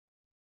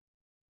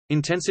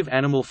Intensive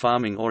animal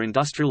farming or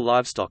industrial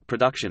livestock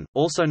production,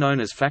 also known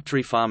as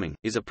factory farming,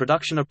 is a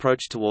production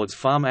approach towards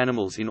farm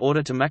animals in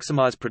order to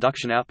maximize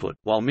production output,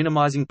 while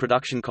minimizing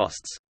production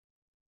costs.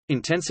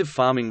 Intensive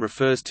farming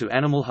refers to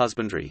animal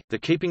husbandry, the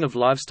keeping of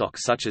livestock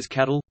such as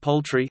cattle,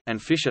 poultry,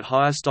 and fish at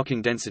higher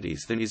stocking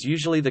densities than is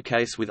usually the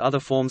case with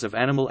other forms of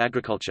animal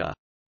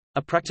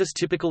agriculture—a practice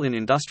typical in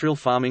industrial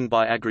farming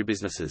by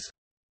agribusinesses.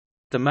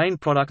 The main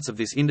products of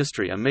this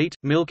industry are meat,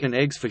 milk and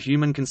eggs for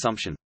human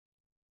consumption.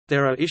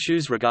 There are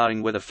issues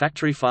regarding whether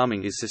factory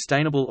farming is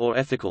sustainable or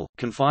ethical.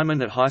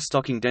 Confinement at high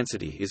stocking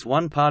density is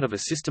one part of a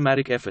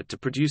systematic effort to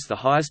produce the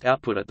highest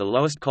output at the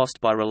lowest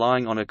cost by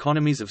relying on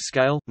economies of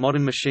scale,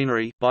 modern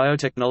machinery,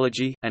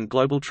 biotechnology, and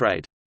global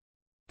trade.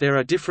 There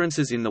are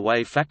differences in the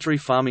way factory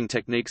farming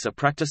techniques are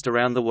practiced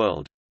around the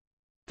world.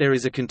 There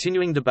is a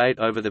continuing debate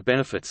over the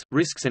benefits,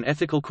 risks and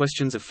ethical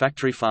questions of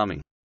factory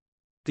farming.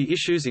 The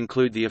issues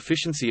include the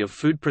efficiency of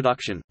food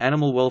production,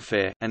 animal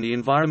welfare, and the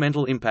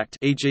environmental impact,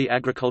 e.g.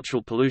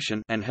 agricultural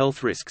pollution, and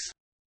health risks.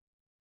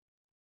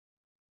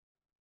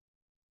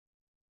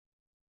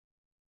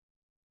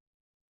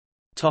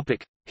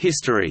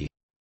 History.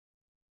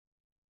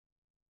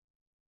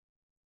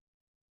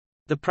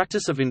 The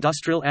practice of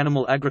industrial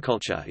animal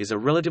agriculture is a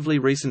relatively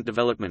recent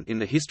development in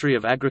the history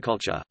of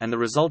agriculture, and the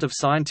result of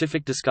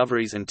scientific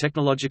discoveries and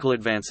technological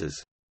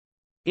advances.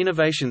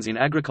 Innovations in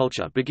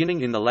agriculture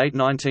beginning in the late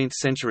 19th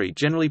century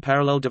generally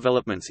parallel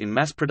developments in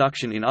mass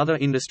production in other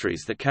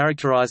industries that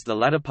characterized the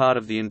latter part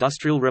of the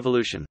Industrial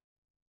Revolution.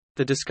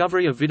 The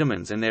discovery of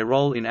vitamins and their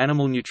role in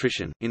animal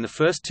nutrition, in the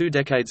first 2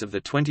 decades of the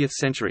 20th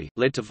century,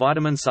 led to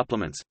vitamin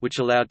supplements, which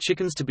allowed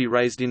chickens to be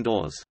raised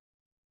indoors.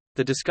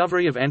 The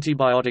discovery of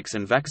antibiotics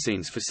and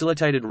vaccines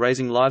facilitated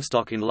raising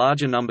livestock in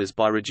larger numbers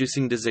by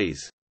reducing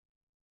disease.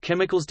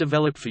 Chemicals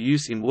developed for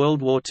use in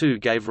World War II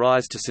gave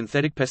rise to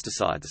synthetic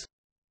pesticides.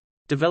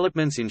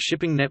 Developments in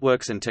shipping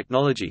networks and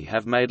technology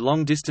have made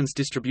long-distance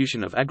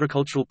distribution of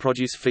agricultural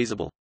produce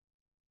feasible.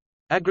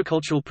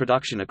 Agricultural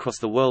production across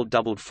the world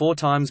doubled 4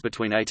 times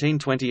between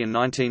 1820 and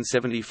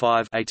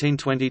 1975,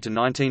 1820 to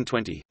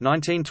 1920,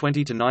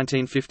 1920 to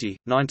 1950,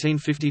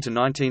 1950 to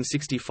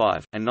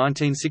 1965, and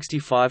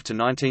 1965 to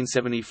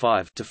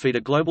 1975 to feed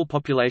a global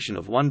population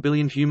of 1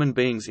 billion human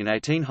beings in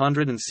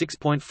 1800 and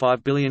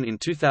 6.5 billion in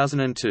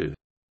 2002.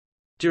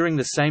 During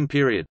the same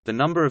period, the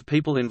number of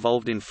people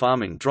involved in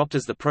farming dropped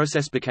as the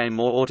process became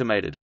more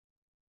automated.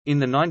 In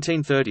the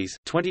 1930s,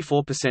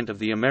 24% of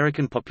the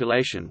American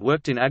population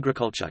worked in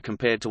agriculture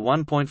compared to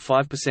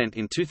 1.5%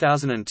 in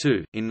 2002.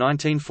 In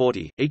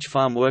 1940, each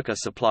farm worker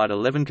supplied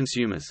 11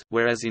 consumers,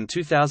 whereas in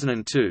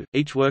 2002,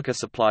 each worker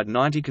supplied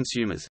 90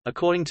 consumers.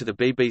 According to the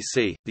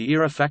BBC, the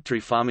era factory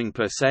farming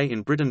per se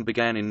in Britain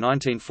began in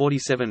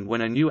 1947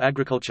 when a new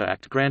Agriculture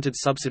Act granted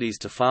subsidies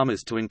to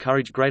farmers to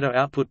encourage greater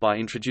output by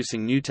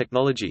introducing new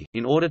technology,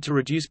 in order to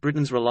reduce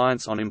Britain's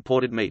reliance on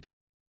imported meat.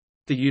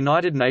 The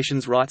United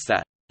Nations writes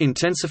that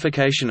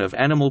intensification of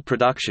animal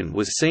production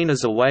was seen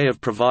as a way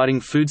of providing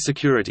food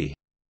security.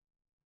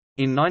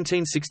 In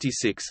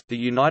 1966, the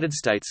United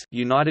States,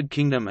 United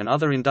Kingdom and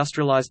other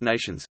industrialized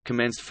nations,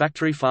 commenced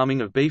factory farming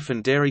of beef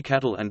and dairy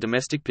cattle and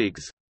domestic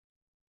pigs.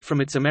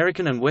 From its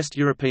American and West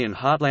European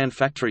heartland,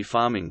 factory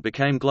farming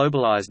became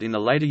globalized in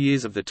the later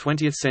years of the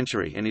 20th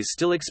century and is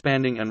still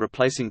expanding and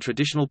replacing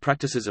traditional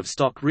practices of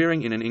stock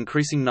rearing in an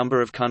increasing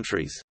number of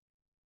countries.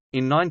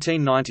 In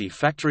 1990,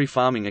 factory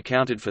farming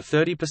accounted for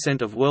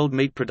 30% of world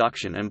meat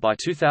production, and by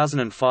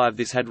 2005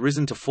 this had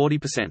risen to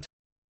 40%.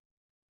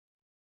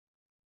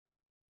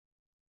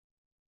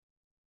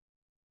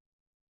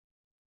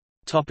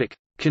 Topic: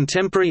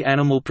 Contemporary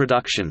animal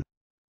production.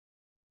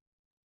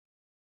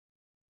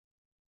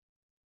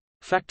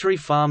 Factory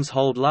farms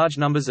hold large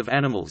numbers of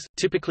animals,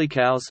 typically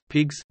cows,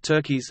 pigs,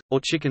 turkeys,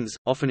 or chickens,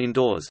 often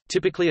indoors,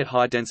 typically at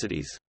high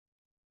densities.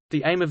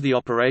 The aim of the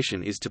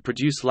operation is to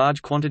produce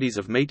large quantities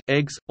of meat,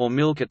 eggs, or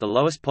milk at the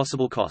lowest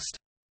possible cost.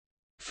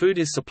 Food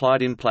is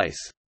supplied in place.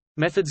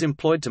 Methods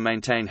employed to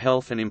maintain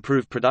health and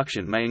improve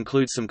production may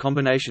include some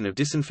combination of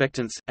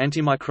disinfectants,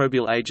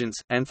 antimicrobial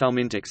agents,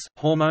 anthelmintics,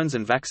 hormones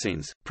and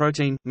vaccines,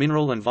 protein,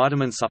 mineral and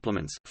vitamin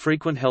supplements,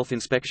 frequent health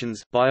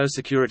inspections,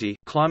 biosecurity,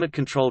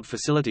 climate-controlled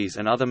facilities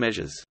and other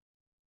measures.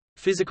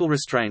 Physical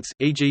restraints,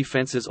 e.g.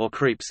 fences or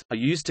creeps, are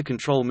used to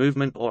control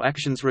movement or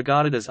actions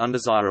regarded as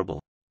undesirable.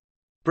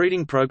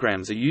 Breeding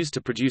programs are used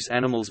to produce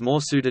animals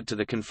more suited to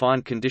the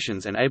confined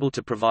conditions and able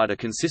to provide a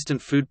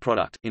consistent food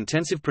product.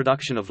 Intensive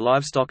production of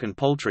livestock and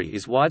poultry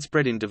is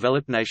widespread in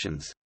developed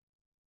nations.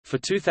 For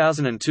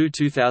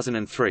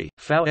 2002-2003,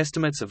 FAO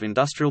estimates of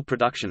industrial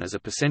production as a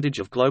percentage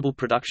of global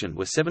production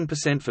were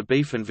 7% for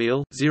beef and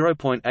veal,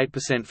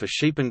 0.8% for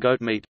sheep and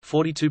goat meat,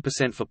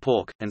 42% for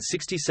pork, and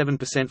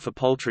 67% for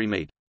poultry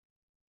meat.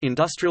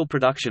 Industrial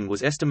production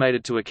was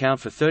estimated to account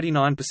for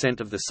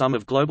 39% of the sum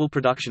of global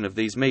production of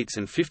these meats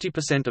and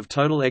 50% of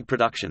total egg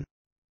production.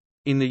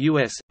 In the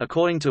U.S.,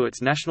 according to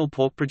its National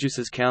Pork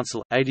Producers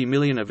Council, 80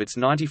 million of its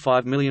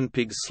 95 million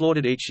pigs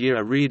slaughtered each year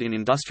are reared in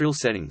industrial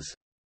settings.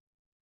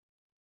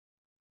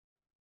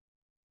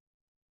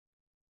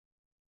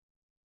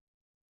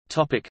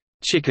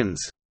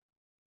 Chickens.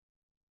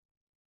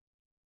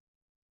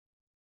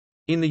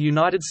 In the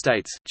United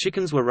States,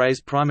 chickens were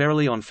raised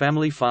primarily on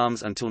family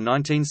farms until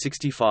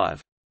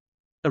 1965.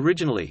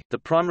 Originally, the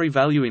primary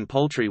value in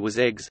poultry was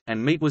eggs,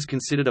 and meat was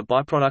considered a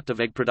byproduct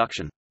of egg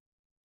production.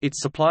 Its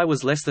supply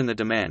was less than the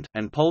demand,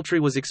 and poultry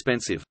was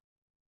expensive.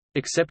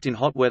 Except in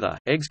hot weather,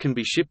 eggs can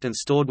be shipped and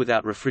stored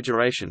without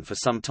refrigeration for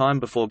some time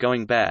before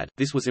going bad.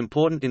 This was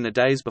important in the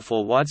days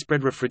before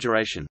widespread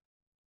refrigeration.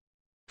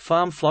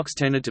 Farm flocks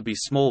tended to be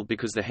small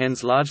because the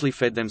hens largely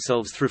fed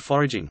themselves through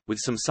foraging, with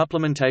some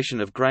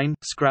supplementation of grain,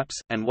 scraps,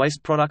 and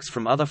waste products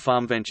from other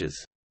farm ventures.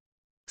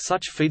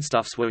 Such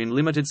feedstuffs were in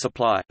limited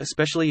supply,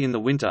 especially in the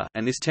winter,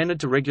 and this tended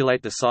to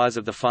regulate the size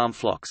of the farm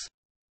flocks.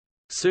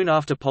 Soon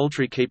after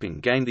poultry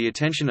keeping gained the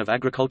attention of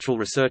agricultural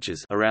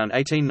researchers around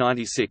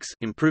 1896,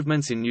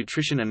 improvements in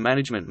nutrition and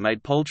management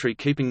made poultry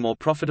keeping more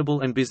profitable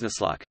and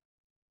businesslike.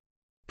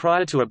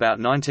 Prior to about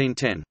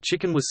 1910,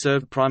 chicken was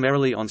served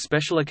primarily on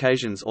special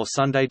occasions or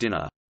Sunday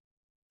dinner.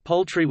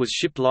 Poultry was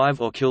shipped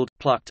live or killed,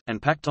 plucked,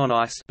 and packed on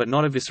ice but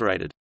not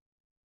eviscerated.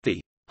 The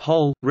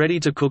whole,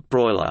 ready-to-cook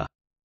broiler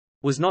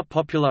was not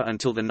popular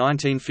until the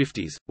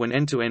 1950s, when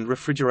end-to-end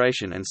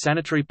refrigeration and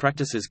sanitary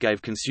practices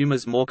gave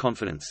consumers more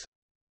confidence.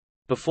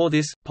 Before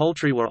this,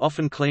 poultry were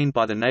often cleaned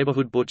by the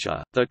neighborhood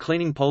butcher, though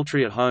cleaning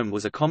poultry at home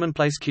was a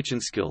commonplace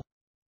kitchen skill.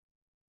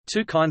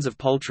 Two kinds of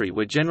poultry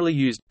were generally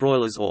used,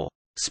 broilers or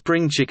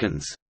spring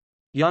chickens.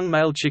 Young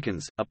male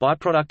chickens, a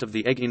byproduct of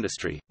the egg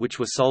industry, which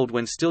were sold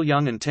when still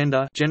young and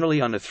tender,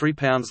 generally under 3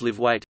 pounds live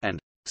weight, and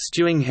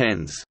stewing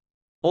hens,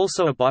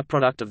 also a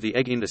byproduct of the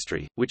egg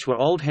industry, which were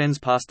old hens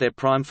past their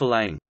prime for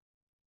laying.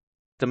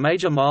 The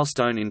major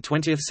milestone in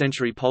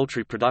 20th-century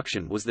poultry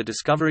production was the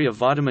discovery of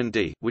vitamin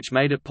D, which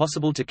made it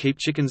possible to keep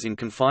chickens in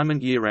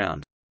confinement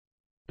year-round.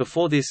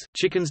 Before this,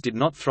 chickens did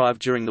not thrive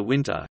during the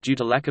winter due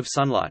to lack of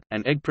sunlight,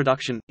 and egg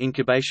production,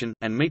 incubation,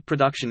 and meat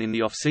production in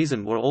the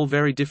off-season were all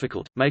very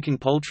difficult, making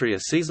poultry a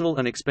seasonal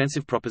and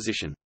expensive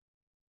proposition.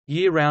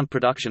 Year-round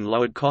production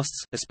lowered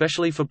costs,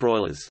 especially for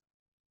broilers.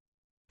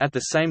 At the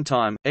same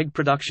time, egg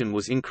production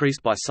was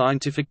increased by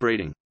scientific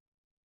breeding.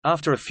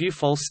 After a few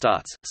false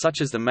starts, such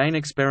as the main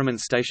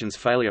experiment station's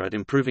failure at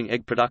improving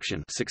egg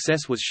production,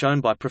 success was shown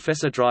by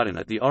Professor Dryden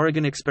at the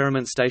Oregon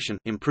Experiment Station.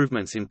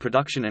 Improvements in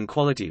production and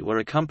quality were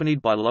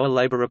accompanied by lower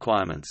labor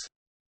requirements.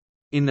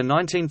 In the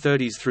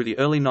 1930s through the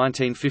early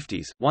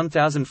 1950s,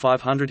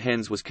 1,500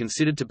 hens was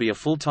considered to be a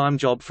full-time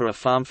job for a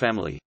farm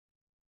family.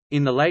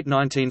 In the late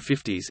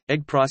 1950s,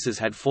 egg prices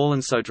had fallen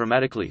so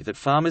dramatically that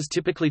farmers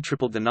typically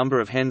tripled the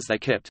number of hens they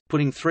kept,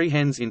 putting 3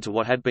 hens into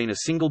what had been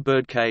a single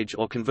bird cage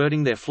or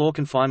converting their floor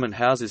confinement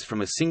houses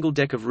from a single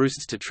deck of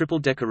roosts to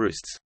triple-decker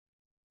roosts.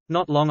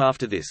 Not long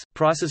after this,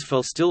 prices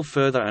fell still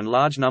further and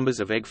large numbers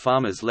of egg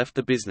farmers left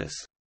the business.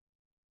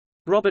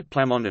 Robert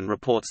Plamondon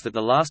reports that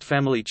the last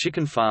family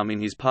chicken farm in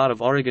his part of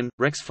Oregon,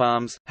 Rex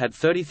Farms, had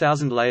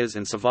 30,000 layers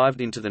and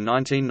survived into the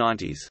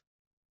 1990s.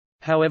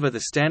 However, the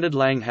standard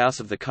laying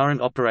house of the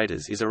current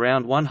operators is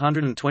around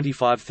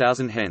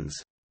 125,000 hens.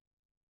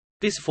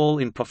 This fall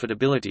in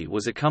profitability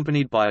was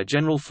accompanied by a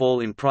general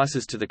fall in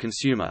prices to the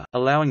consumer,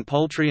 allowing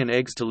poultry and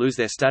eggs to lose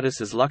their status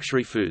as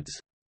luxury foods.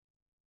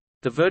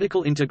 The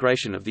vertical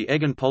integration of the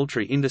egg and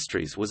poultry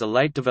industries was a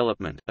late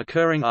development,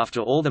 occurring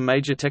after all the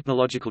major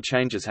technological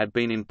changes had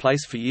been in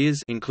place for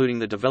years, including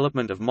the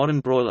development of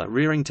modern broiler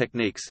rearing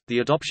techniques, the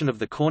adoption of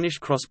the Cornish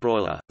cross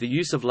broiler, the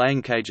use of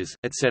laying cages,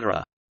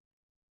 etc.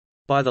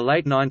 By the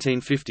late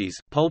 1950s,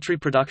 poultry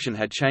production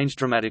had changed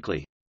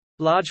dramatically.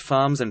 Large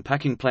farms and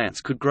packing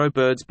plants could grow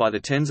birds by the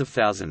tens of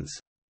thousands.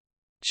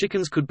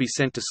 Chickens could be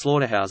sent to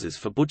slaughterhouses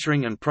for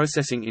butchering and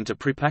processing into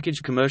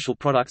prepackaged commercial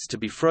products to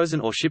be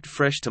frozen or shipped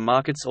fresh to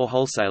markets or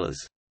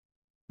wholesalers.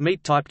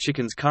 Meat-type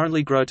chickens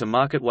currently grow to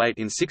market weight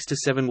in 6 to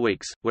 7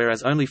 weeks,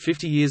 whereas only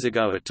 50 years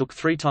ago it took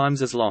 3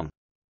 times as long.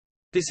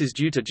 This is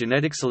due to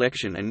genetic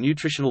selection and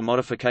nutritional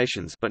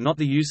modifications but not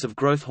the use of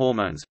growth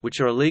hormones, which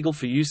are illegal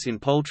for use in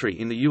poultry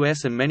in the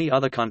US and many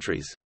other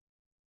countries.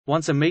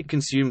 Once a meat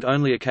consumed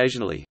only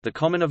occasionally, the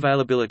common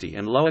availability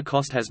and lower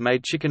cost has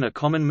made chicken a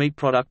common meat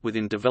product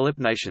within developed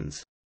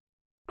nations.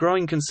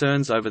 Growing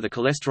concerns over the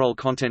cholesterol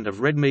content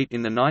of red meat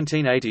in the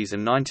 1980s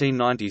and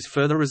 1990s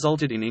further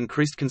resulted in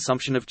increased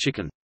consumption of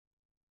chicken.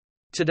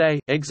 Today,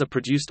 eggs are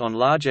produced on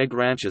large egg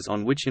ranches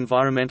on which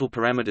environmental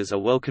parameters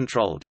are well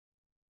controlled.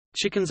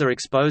 Chickens are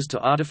exposed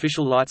to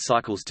artificial light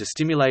cycles to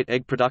stimulate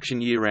egg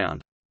production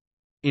year-round.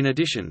 In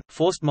addition,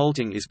 forced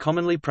molting is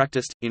commonly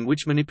practiced, in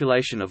which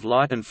manipulation of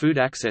light and food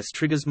access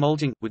triggers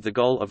molting, with the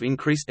goal of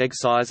increased egg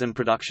size and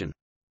production.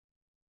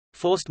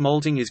 Forced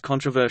molting is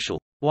controversial.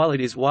 While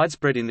it is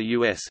widespread in the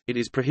US, it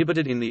is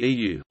prohibited in the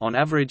EU. On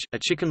average, a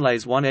chicken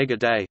lays 1 egg a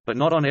day, but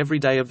not on every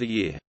day of the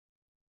year.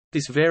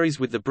 This varies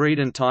with the breed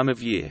and time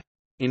of year.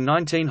 In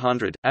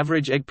 1900,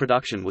 average egg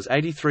production was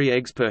 83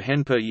 eggs per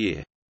hen per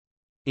year.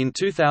 In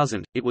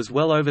 2000, it was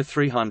well over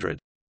 300.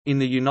 In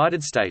the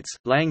United States,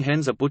 laying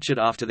hens are butchered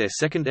after their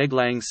second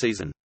egg-laying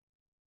season.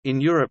 In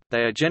Europe,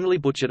 they are generally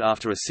butchered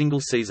after a single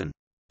season.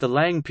 The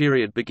laying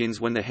period begins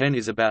when the hen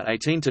is about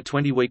 18 to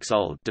 20 weeks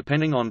old,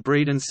 depending on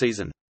breed and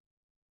season.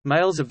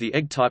 Males of the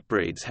egg-type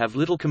breeds have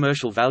little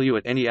commercial value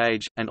at any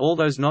age, and all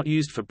those not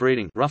used for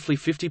breeding, roughly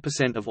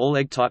 50% of all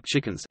egg-type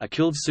chickens, are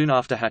killed soon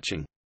after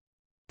hatching.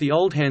 The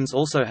old hens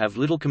also have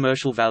little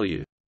commercial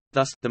value.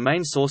 Thus, the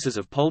main sources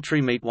of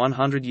poultry meat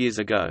 100 years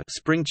ago,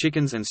 spring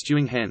chickens and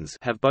stewing hens,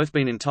 have both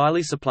been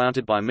entirely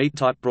supplanted by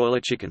meat-type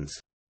broiler chickens.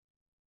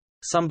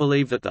 Some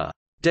believe that the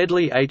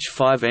deadly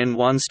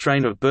H5N1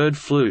 strain of bird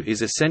flu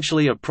is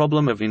essentially a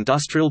problem of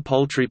industrial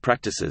poultry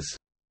practices.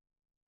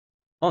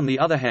 On the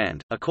other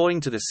hand, according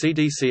to the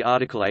CDC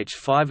article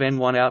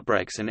H5N1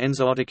 Outbreaks and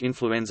Enzootic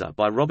Influenza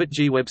by Robert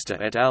G. Webster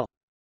et al.,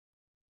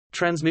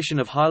 transmission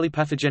of highly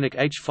pathogenic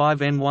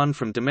H5N1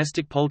 from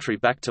domestic poultry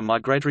back to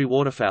migratory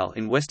waterfowl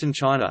in western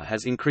China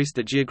has increased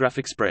the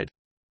geographic spread.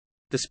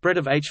 The spread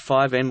of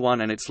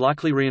H5N1 and its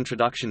likely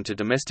reintroduction to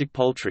domestic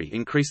poultry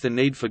increase the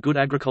need for good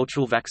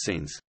agricultural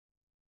vaccines.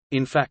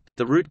 In fact,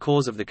 the root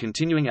cause of the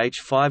continuing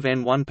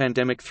H5N1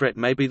 pandemic threat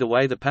may be the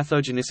way the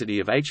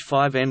pathogenicity of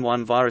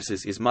H5N1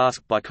 viruses is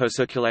masked by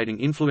co-circulating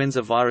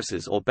influenza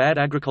viruses or bad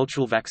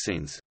agricultural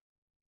vaccines.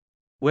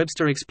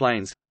 Webster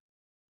explains,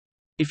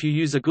 if you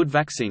use a good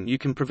vaccine you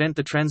can prevent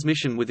the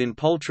transmission within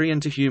poultry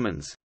and to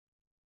humans.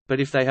 But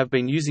if they have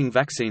been using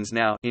vaccines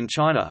now in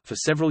China for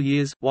several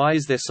years, why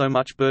is there so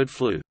much bird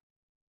flu?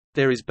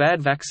 There is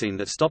bad vaccine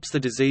that stops the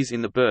disease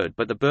in the bird,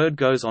 but the bird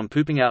goes on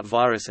pooping out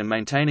virus and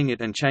maintaining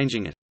it and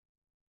changing it.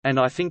 And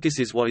I think this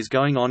is what is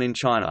going on in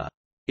China.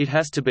 It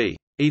has to be.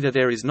 Either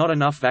there is not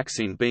enough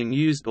vaccine being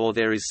used or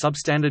there is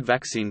substandard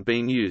vaccine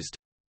being used.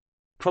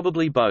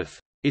 Probably both.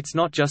 It's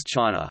not just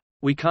China.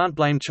 We can't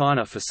blame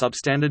China for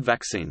substandard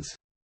vaccines.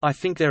 I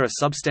think there are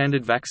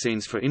substandard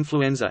vaccines for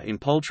influenza in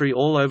poultry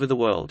all over the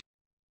world.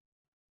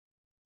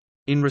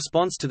 In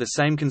response to the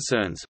same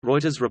concerns,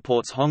 Reuters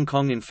reports Hong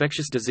Kong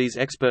infectious disease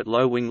expert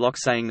Lo Wing Lok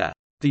saying that,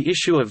 "The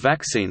issue of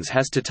vaccines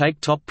has to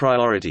take top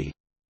priority."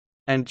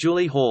 And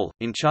Julie Hall,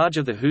 in charge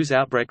of the WHO's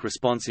outbreak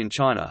response in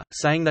China,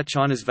 saying that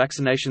China's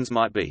vaccinations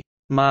might be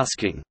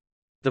masking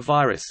the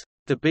virus.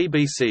 The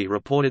BBC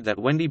reported that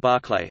Wendy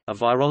Barclay, a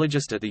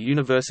virologist at the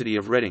University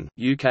of Reading,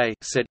 UK,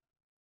 said,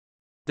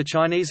 "The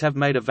Chinese have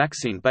made a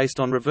vaccine based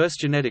on reverse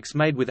genetics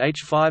made with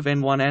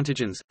H5N1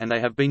 antigens, and they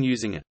have been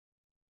using it.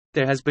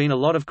 There has been a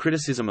lot of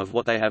criticism of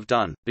what they have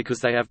done, because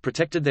they have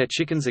protected their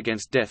chickens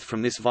against death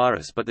from this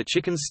virus, but the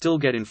chickens still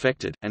get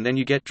infected, and then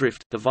you get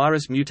drift, the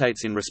virus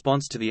mutates in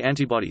response to the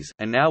antibodies,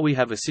 and now we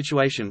have a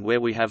situation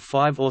where we have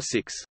 5 or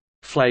 6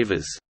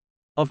 flavors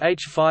of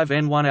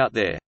H5N1 out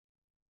there."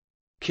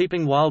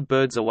 Keeping wild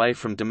birds away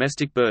from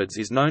domestic birds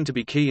is known to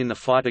be key in the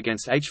fight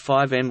against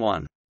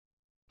H5N1.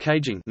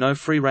 Caging, no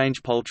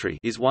free-range poultry,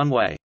 is one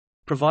way.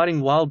 Providing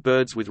wild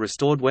birds with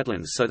restored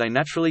wetlands so they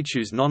naturally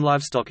choose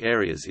non-livestock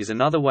areas is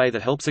another way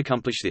that helps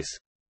accomplish this.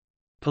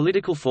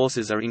 Political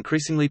forces are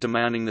increasingly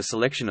demanding the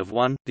selection of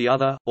one, the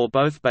other, or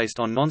both based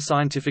on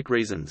non-scientific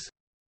reasons.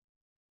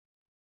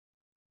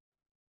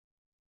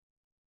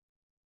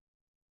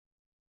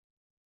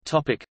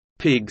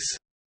 Pigs.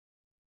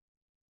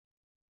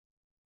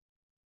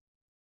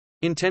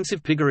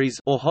 Intensive piggeries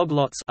or hog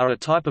lots are a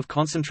type of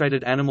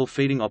concentrated animal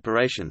feeding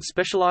operation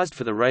specialized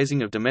for the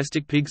raising of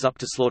domestic pigs up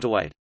to slaughter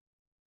weight.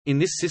 In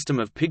this system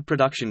of pig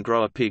production,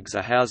 grower pigs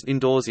are housed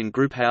indoors in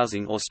group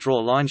housing or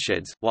straw-lined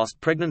sheds,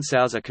 whilst pregnant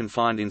sows are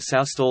confined in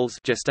sow stalls,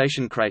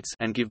 gestation crates,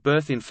 and give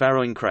birth in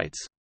farrowing crates.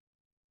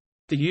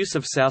 The use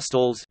of sow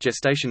stalls,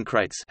 gestation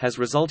crates, has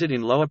resulted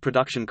in lower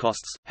production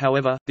costs.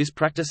 However, this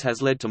practice has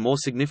led to more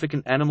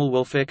significant animal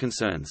welfare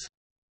concerns.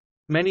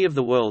 Many of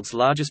the world's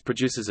largest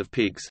producers of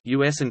pigs,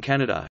 US and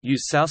Canada,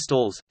 use sow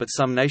stalls, but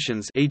some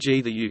nations,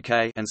 e.g. the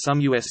UK, and some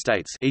US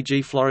states,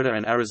 e.g. Florida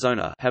and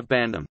Arizona, have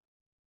banned them.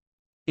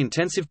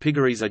 Intensive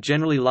piggeries are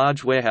generally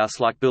large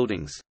warehouse-like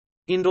buildings.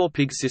 Indoor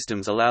pig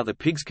systems allow the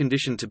pig's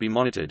condition to be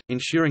monitored,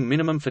 ensuring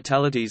minimum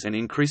fatalities and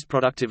increased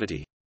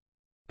productivity.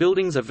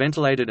 Buildings are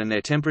ventilated and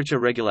their temperature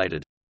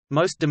regulated.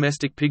 Most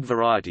domestic pig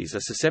varieties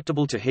are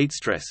susceptible to heat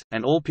stress,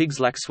 and all pigs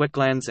lack sweat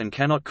glands and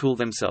cannot cool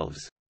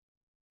themselves.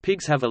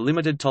 Pigs have a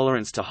limited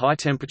tolerance to high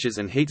temperatures,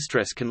 and heat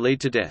stress can lead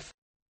to death.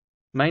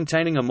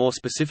 Maintaining a more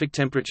specific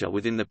temperature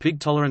within the pig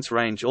tolerance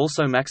range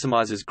also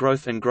maximizes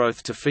growth and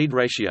growth-to-feed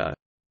ratio.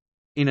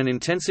 In an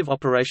intensive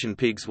operation,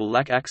 pigs will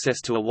lack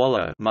access to a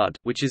wallow mud,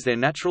 which is their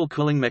natural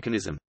cooling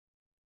mechanism.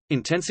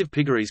 Intensive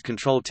piggeries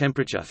control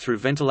temperature through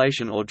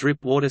ventilation or drip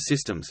water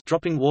systems,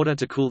 dropping water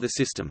to cool the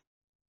system.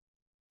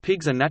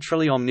 Pigs are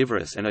naturally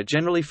omnivorous and are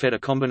generally fed a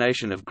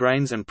combination of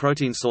grains and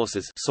protein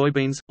sources,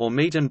 soybeans, or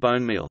meat and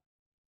bone meal.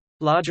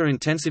 Larger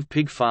intensive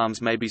pig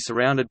farms may be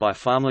surrounded by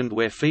farmland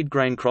where feed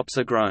grain crops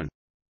are grown.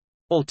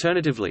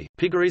 Alternatively,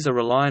 piggeries are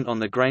reliant on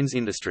the grains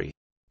industry.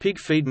 Pig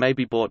feed may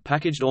be bought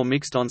packaged or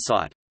mixed on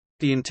site.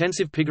 The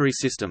intensive piggery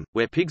system,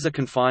 where pigs are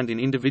confined in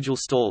individual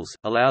stalls,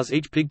 allows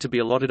each pig to be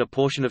allotted a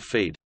portion of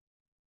feed.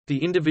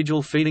 The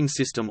individual feeding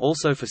system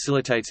also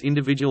facilitates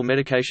individual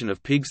medication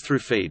of pigs through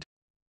feed.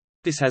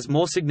 This has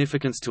more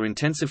significance to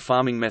intensive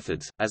farming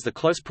methods, as the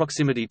close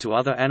proximity to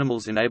other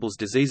animals enables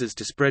diseases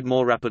to spread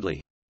more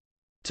rapidly.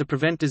 To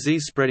prevent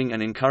disease spreading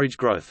and encourage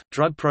growth,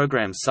 drug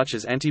programs such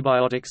as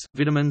antibiotics,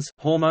 vitamins,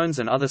 hormones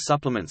and other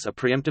supplements are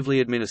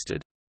preemptively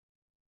administered.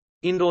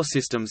 Indoor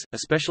systems,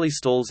 especially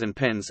stalls and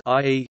pens,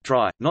 i.e.,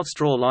 dry, not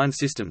straw-lined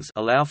systems,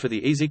 allow for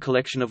the easy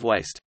collection of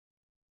waste.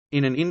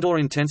 In an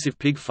indoor-intensive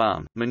pig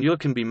farm, manure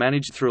can be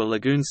managed through a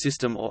lagoon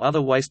system or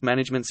other waste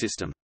management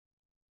system.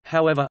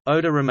 However,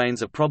 odor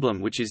remains a problem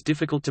which is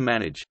difficult to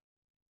manage.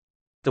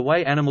 The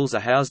way animals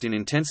are housed in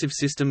intensive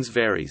systems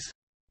varies.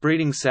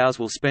 Breeding sows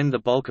will spend the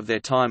bulk of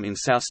their time in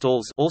sow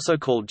stalls, also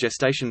called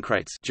gestation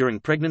crates, during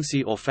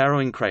pregnancy, or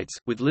farrowing crates,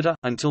 with litter,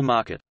 until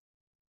market.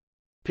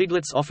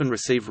 Piglets often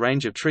receive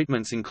range of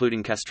treatments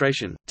including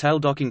castration, tail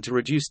docking to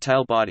reduce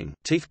tail biting,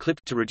 teeth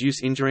clipped to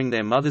reduce injuring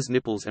their mother's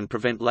nipples and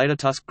prevent later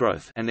tusk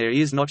growth, and their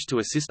ears notched to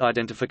assist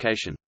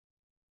identification.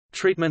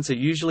 Treatments are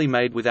usually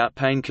made without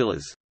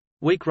painkillers.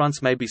 Weak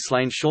runts may be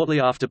slain shortly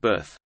after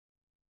birth.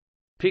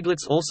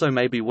 Piglets also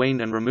may be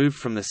weaned and removed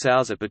from the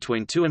sows at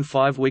between 2 and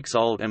 5 weeks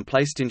old and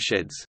placed in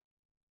sheds.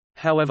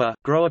 However,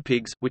 grower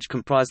pigs, which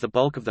comprise the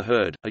bulk of the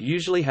herd, are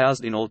usually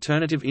housed in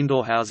alternative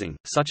indoor housing,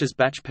 such as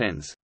batch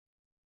pens.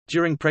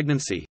 During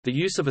pregnancy, the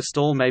use of a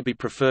stall may be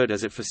preferred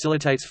as it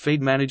facilitates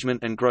feed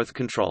management and growth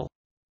control.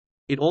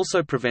 It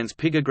also prevents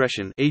pig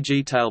aggression,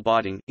 e.g. tail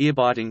biting, ear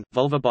biting,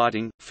 vulva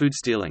biting, food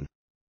stealing.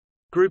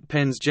 Group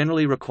pens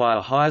generally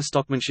require higher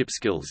stockmanship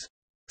skills.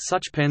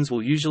 Such pens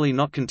will usually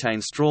not contain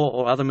straw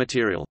or other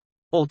material.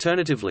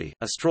 Alternatively,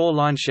 a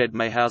straw-lined shed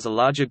may house a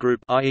larger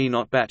group, i.e.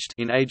 not batched,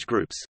 in age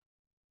groups.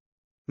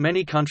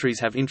 Many countries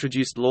have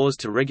introduced laws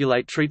to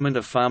regulate treatment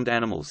of farmed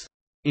animals.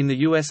 In the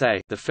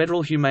USA, the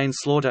Federal Humane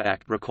Slaughter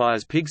Act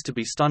requires pigs to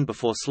be stunned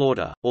before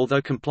slaughter,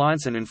 although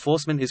compliance and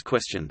enforcement is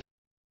questioned.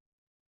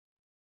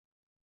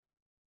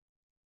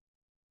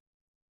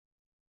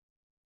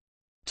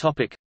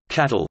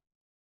 Cattle.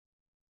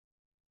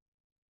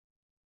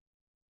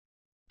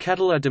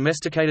 Cattle are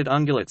domesticated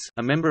ungulates,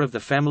 a member of the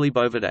family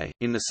Bovidae,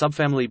 in the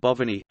subfamily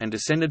Bovini, and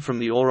descended from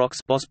the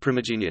aurochs Bos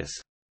primigenius.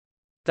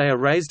 They are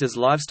raised as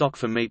livestock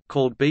for meat,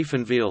 called beef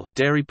and veal,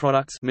 dairy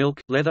products, milk,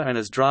 leather, and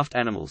as draft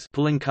animals,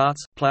 pulling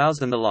carts,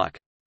 plows, and the like.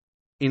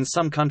 In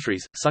some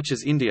countries, such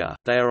as India,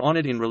 they are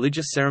honored in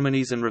religious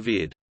ceremonies and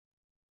revered.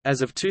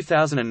 As of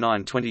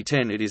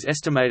 2009-2010, it is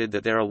estimated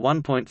that there are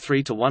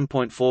 1.3 to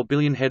 1.4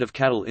 billion head of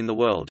cattle in the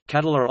world.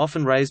 Cattle are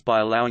often raised by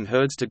allowing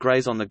herds to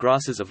graze on the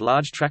grasses of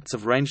large tracts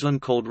of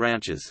rangeland called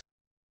ranches.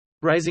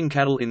 Raising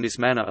cattle in this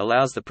manner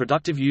allows the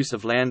productive use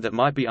of land that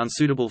might be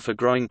unsuitable for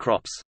growing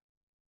crops.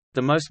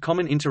 The most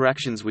common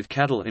interactions with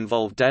cattle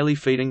involve daily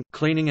feeding,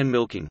 cleaning and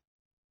milking.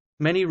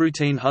 Many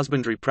routine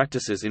husbandry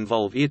practices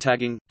involve ear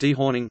tagging,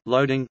 dehorning,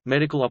 loading,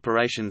 medical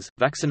operations,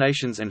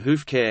 vaccinations and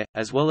hoof care,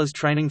 as well as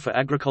training for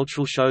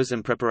agricultural shows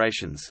and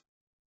preparations.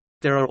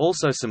 There are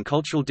also some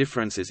cultural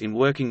differences in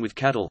working with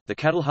cattle. The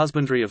cattle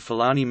husbandry of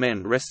Fulani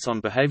men rests on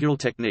behavioral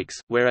techniques,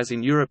 whereas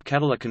in Europe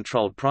cattle are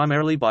controlled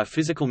primarily by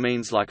physical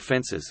means like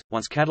fences.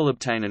 Once cattle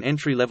obtain an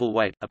entry-level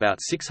weight, about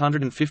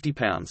 650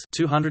 pounds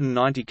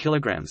 (290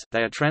 kilograms),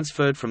 they are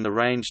transferred from the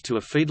range to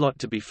a feedlot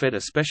to be fed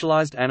a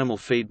specialized animal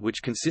feed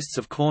which consists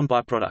of corn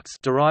byproducts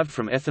derived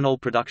from ethanol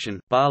production,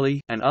 barley,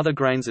 and other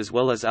grains as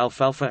well as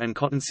alfalfa and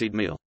cottonseed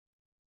meal.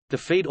 The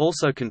feed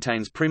also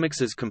contains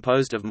premixes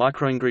composed of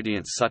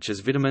microingredients such as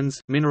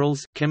vitamins,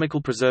 minerals,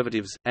 chemical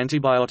preservatives,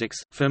 antibiotics,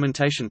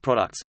 fermentation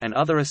products, and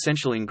other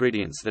essential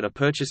ingredients that are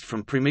purchased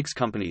from premix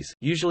companies,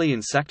 usually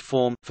in sacked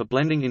form, for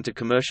blending into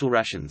commercial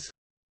rations.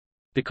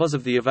 Because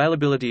of the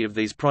availability of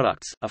these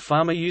products, a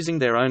farmer using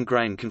their own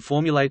grain can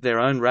formulate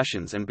their own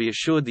rations and be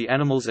assured the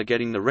animals are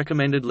getting the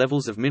recommended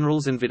levels of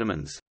minerals and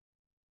vitamins.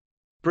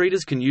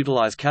 Breeders can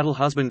utilize cattle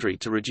husbandry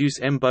to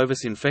reduce M.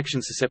 bovis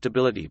infection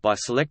susceptibility by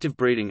selective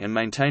breeding and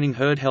maintaining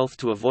herd health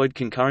to avoid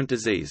concurrent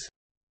disease.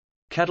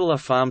 Cattle are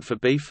farmed for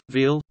beef,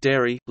 veal,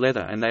 dairy,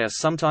 leather, and they are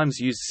sometimes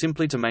used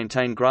simply to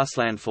maintain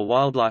grassland for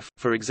wildlife,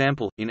 for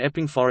example, in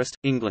Epping Forest,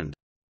 England.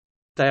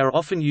 They are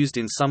often used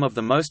in some of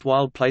the most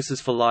wild places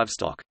for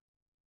livestock.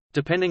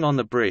 Depending on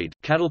the breed,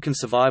 cattle can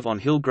survive on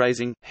hill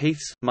grazing,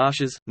 heaths,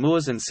 marshes,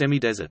 moors and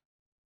semi-desert.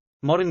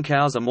 Modern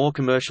cows are more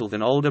commercial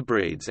than older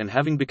breeds and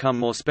having become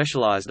more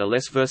specialized are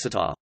less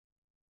versatile.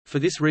 For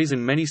this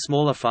reason many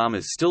smaller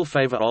farmers still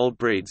favor old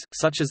breeds,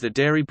 such as the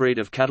dairy breed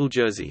of cattle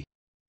Jersey.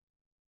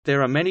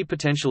 There are many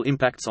potential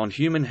impacts on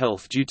human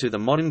health due to the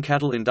modern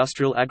cattle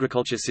industrial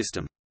agriculture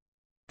system.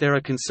 There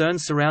are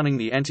concerns surrounding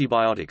the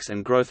antibiotics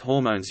and growth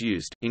hormones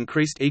used,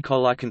 increased E.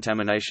 coli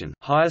contamination,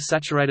 higher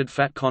saturated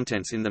fat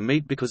contents in the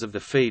meat because of the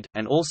feed,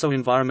 and also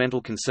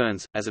environmental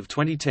concerns. As of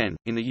 2010,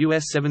 in the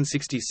US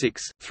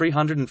 766,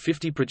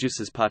 350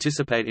 producers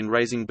participate in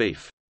raising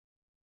beef.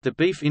 The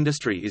beef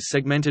industry is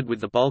segmented with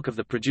the bulk of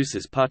the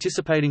producers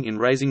participating in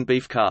raising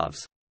beef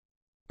calves.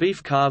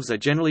 Beef calves are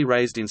generally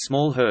raised in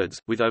small herds,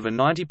 with over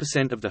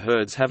 90% of the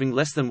herds having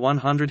less than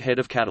 100 head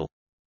of cattle.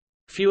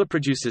 Fewer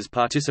producers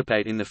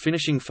participate in the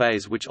finishing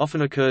phase, which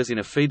often occurs in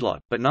a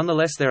feedlot, but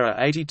nonetheless there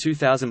are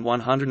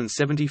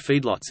 82,170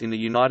 feedlots in the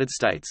United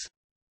States.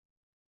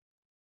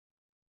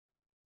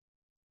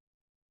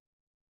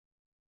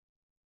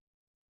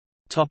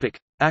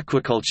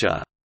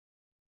 Aquaculture.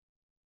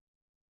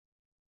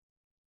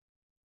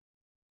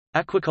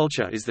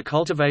 Aquaculture is the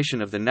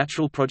cultivation of the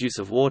natural produce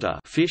of water,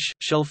 fish,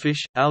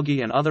 shellfish,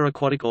 algae and other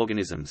aquatic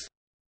organisms.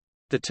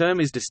 The term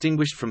is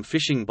distinguished from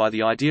fishing by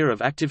the idea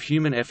of active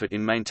human effort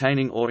in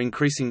maintaining or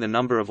increasing the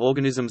number of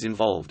organisms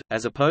involved,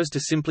 as opposed to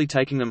simply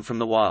taking them from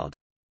the wild.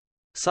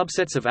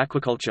 Subsets of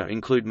aquaculture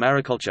include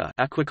mariculture,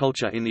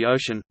 aquaculture in the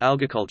ocean,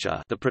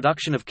 algaculture, the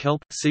production of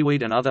kelp,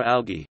 seaweed and other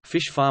algae,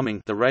 fish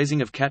farming, the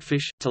raising of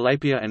catfish,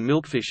 tilapia and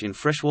milkfish in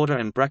freshwater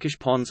and brackish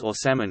ponds or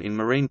salmon in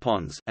marine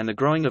ponds, and the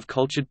growing of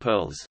cultured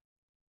pearls.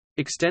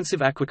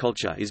 Extensive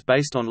aquaculture is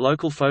based on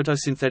local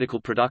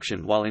photosynthetical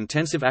production, while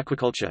intensive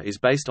aquaculture is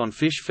based on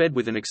fish fed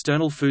with an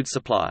external food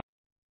supply.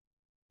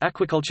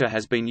 Aquaculture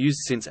has been used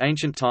since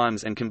ancient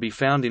times and can be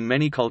found in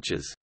many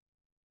cultures.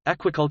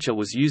 Aquaculture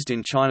was used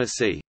in China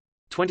c.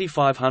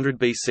 2500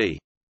 BC.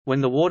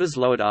 When the waters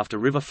lowered after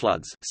river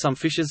floods, some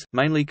fishes,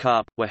 mainly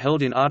carp, were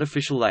held in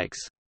artificial lakes.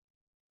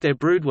 Their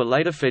brood were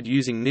later fed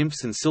using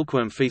nymphs and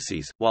silkworm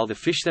feces, while the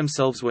fish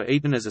themselves were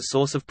eaten as a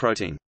source of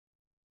protein.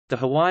 The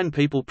Hawaiian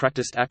people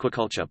practiced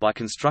aquaculture by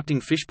constructing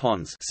fish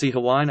ponds, see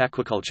Hawaiian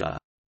aquaculture.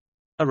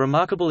 A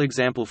remarkable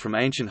example from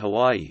ancient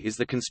Hawaii is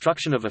the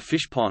construction of a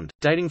fish pond,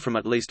 dating from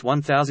at least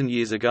 1,000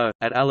 years ago,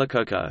 at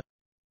Alakoko.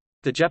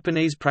 The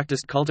Japanese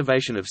practiced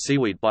cultivation of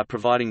seaweed by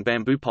providing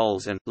bamboo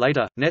poles and,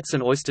 later, nets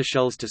and oyster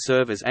shells to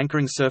serve as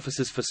anchoring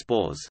surfaces for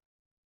spores.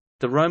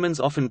 The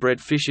Romans often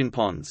bred fish in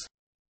ponds.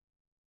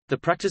 The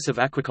practice of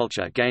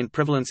aquaculture gained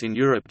prevalence in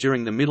Europe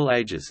during the Middle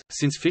Ages,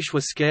 since fish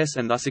were scarce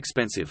and thus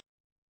expensive.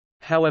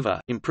 However,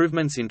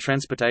 improvements in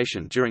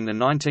transportation during the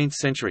 19th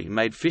century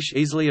made fish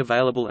easily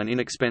available and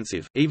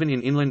inexpensive, even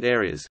in inland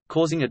areas,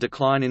 causing a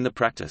decline in the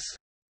practice.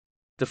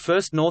 The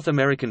first North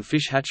American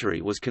fish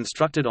hatchery was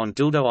constructed on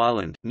Dildo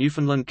Island,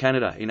 Newfoundland,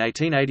 Canada in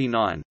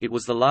 1889. It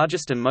was the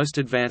largest and most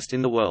advanced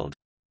in the world.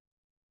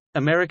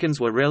 Americans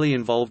were rarely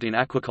involved in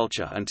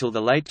aquaculture until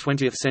the late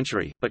 20th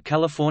century, but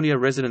California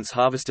residents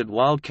harvested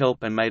wild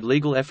kelp and made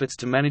legal efforts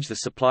to manage the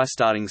supply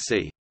starting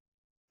c.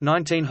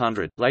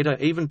 1900, later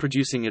even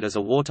producing it as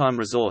a wartime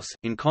resource.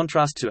 In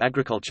contrast to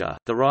agriculture,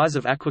 the rise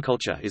of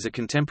aquaculture is a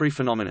contemporary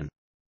phenomenon.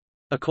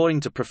 According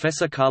to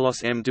Professor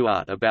Carlos M.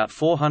 Duarte, about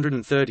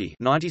 430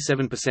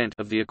 (97%)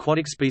 of the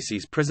aquatic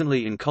species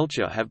presently in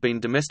culture have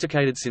been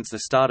domesticated since the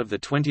start of the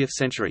 20th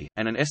century,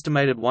 and an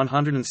estimated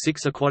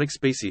 106 aquatic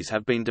species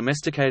have been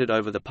domesticated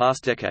over the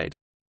past decade.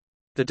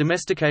 The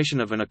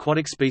domestication of an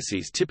aquatic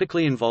species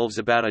typically involves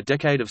about a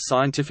decade of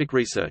scientific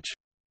research.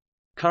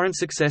 Current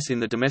success in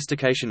the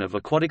domestication of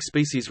aquatic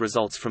species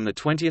results from the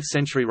 20th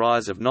century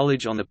rise of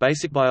knowledge on the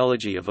basic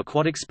biology of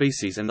aquatic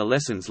species and the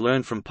lessons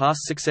learned from past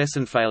success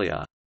and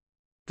failure.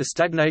 The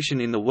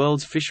stagnation in the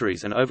world's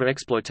fisheries and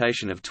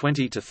overexploitation of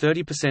 20 to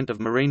 30%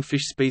 of marine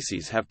fish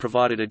species have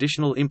provided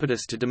additional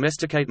impetus to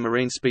domesticate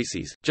marine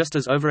species, just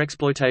as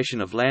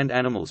overexploitation of land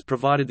animals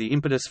provided the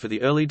impetus for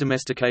the early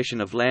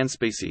domestication of land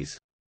species.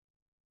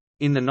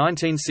 In the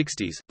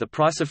 1960s, the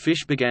price of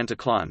fish began to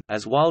climb,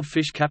 as wild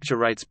fish capture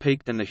rates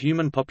peaked and the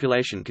human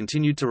population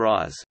continued to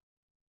rise.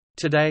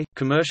 Today,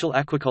 commercial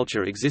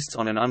aquaculture exists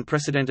on an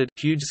unprecedented,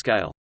 huge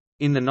scale.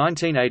 In the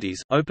 1980s,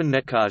 open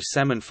netcage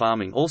salmon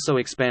farming also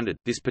expanded.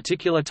 This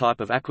particular type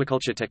of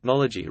aquaculture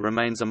technology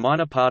remains a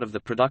minor part of the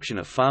production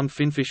of farmed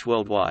finfish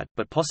worldwide,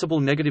 but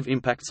possible negative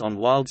impacts on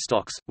wild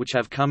stocks, which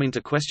have come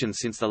into question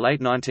since the late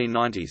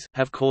 1990s,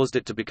 have caused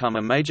it to become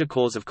a major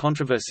cause of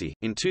controversy.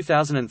 In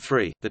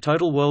 2003, the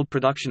total world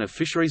production of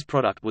fisheries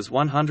product was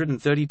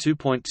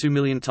 132.2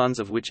 million tons,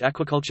 of which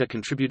aquaculture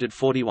contributed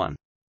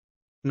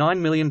 41.9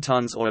 million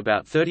tons, or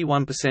about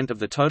 31% of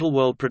the total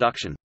world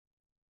production.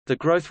 The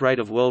growth rate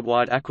of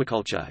worldwide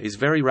aquaculture is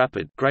very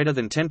rapid, greater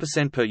than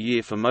 10% per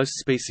year for most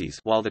species,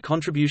 while the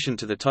contribution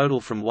to the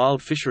total from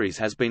wild fisheries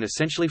has been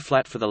essentially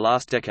flat for the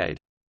last decade.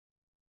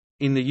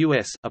 In the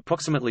U.S.,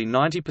 approximately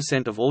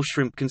 90% of all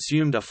shrimp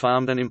consumed are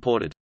farmed and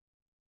imported.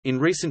 In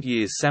recent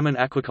years, salmon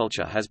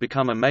aquaculture has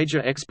become a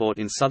major export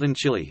in southern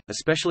Chile,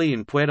 especially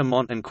in Puerto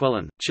Montt and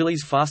Cuellar,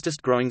 Chile's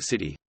fastest-growing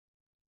city.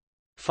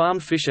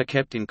 Farmed fish are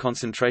kept in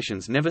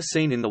concentrations never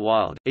seen in the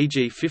wild,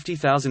 e.g.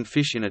 50,000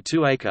 fish in a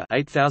 2-acre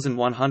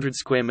 (8,100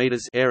 square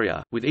meters)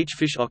 area, with each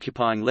fish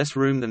occupying less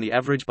room than the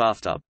average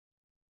bathtub.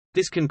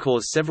 This can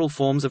cause several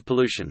forms of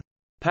pollution.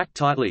 Packed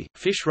tightly,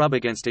 fish rub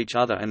against each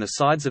other and the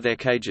sides of their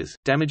cages,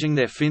 damaging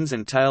their fins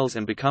and tails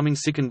and becoming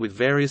sickened with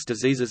various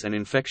diseases and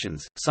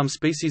infections. Some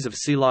species of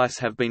sea lice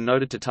have been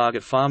noted to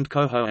target farmed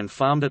coho and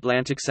farmed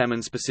Atlantic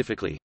salmon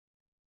specifically.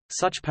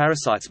 Such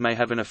parasites may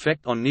have an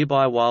effect on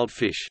nearby wild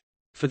fish.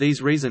 For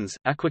these reasons,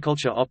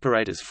 aquaculture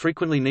operators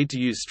frequently need to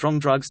use strong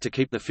drugs to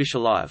keep the fish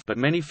alive, but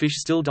many fish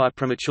still die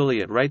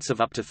prematurely at rates of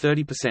up to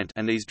 30%,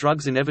 and these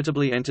drugs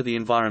inevitably enter the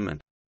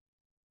environment.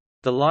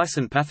 The lice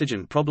and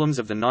pathogen problems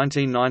of the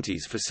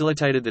 1990s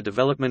facilitated the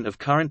development of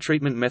current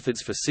treatment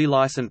methods for sea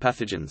lice and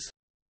pathogens.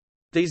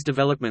 These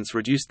developments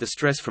reduced the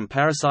stress from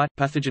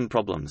parasite-pathogen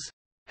problems.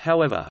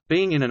 However,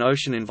 being in an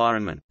ocean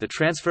environment, the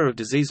transfer of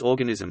disease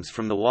organisms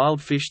from the wild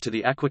fish to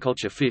the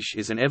aquaculture fish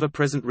is an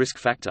ever-present risk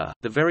factor.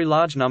 The very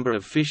large number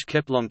of fish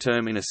kept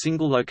long-term in a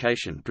single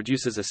location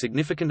produces a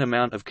significant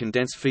amount of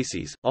condensed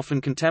feces,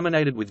 often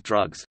contaminated with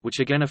drugs,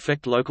 which again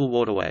affect local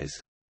waterways.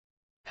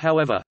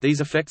 However,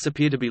 these effects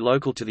appear to be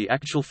local to the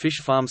actual fish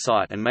farm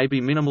site and may be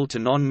minimal to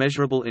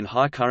non-measurable in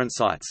high-current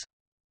sites.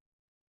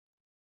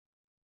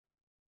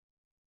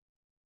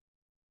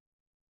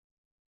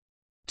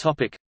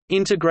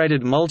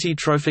 Integrated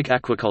multi-trophic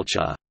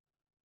aquaculture.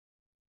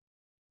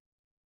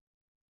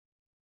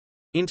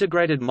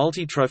 Integrated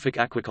multi-trophic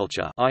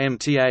aquaculture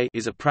 (IMTA)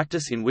 is a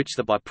practice in which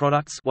the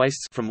byproducts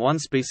wastes from one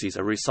species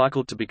are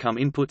recycled to become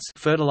inputs,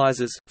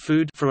 fertilizers,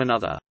 food for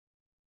another.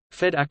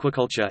 Fed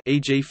aquaculture,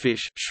 e.g.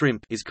 fish,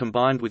 shrimp, is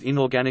combined with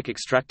inorganic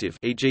extractive,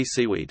 e.g.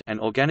 seaweed,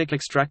 and organic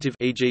extractive,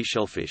 e.g.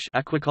 shellfish,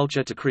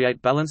 aquaculture to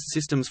create balanced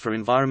systems for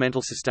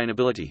environmental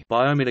sustainability,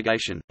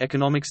 biomitigation,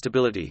 economic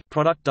stability,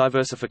 product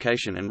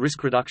diversification and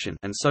risk reduction,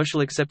 and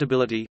social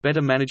acceptability,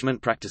 better management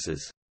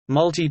practices.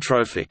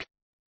 Multi-trophic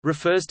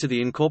refers to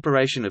the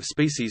incorporation of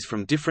species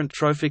from different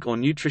trophic or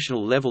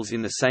nutritional levels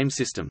in the same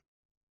system.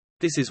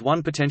 This is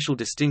one potential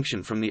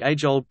distinction from the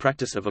age-old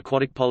practice of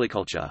aquatic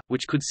polyculture,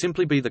 which could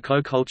simply be the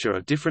co-culture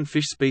of different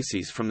fish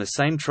species from the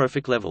same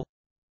trophic level.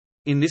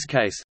 In this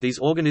case, these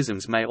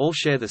organisms may all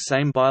share the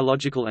same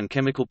biological and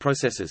chemical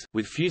processes,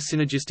 with few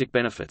synergistic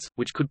benefits,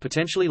 which could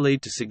potentially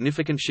lead to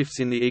significant shifts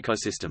in the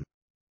ecosystem.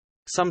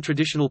 Some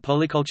traditional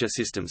polyculture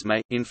systems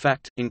may, in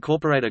fact,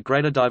 incorporate a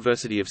greater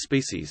diversity of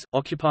species,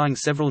 occupying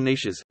several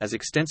niches, as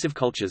extensive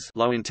cultures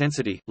low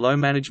intensity, low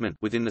management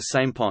within the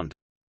same pond.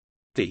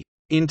 The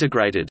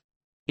integrated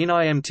in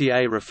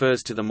IMTA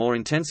refers to the more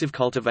intensive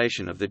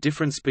cultivation of the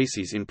different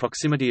species in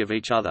proximity of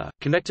each other,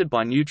 connected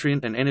by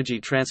nutrient and energy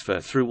transfer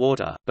through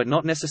water, but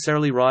not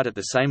necessarily right at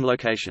the same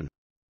location.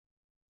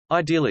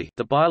 Ideally,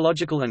 the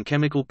biological and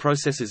chemical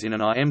processes in an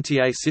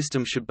IMTA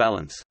system should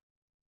balance.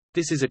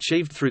 This is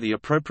achieved through the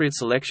appropriate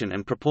selection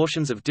and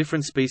proportions of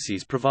different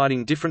species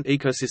providing different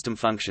ecosystem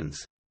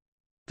functions.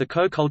 The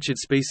co-cultured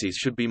species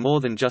should be more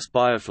than just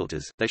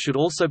biofilters, they should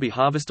also be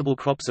harvestable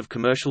crops of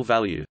commercial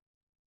value.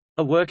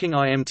 A working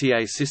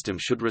IMTA system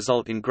should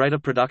result in greater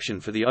production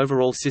for the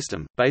overall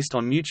system, based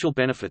on mutual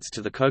benefits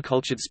to the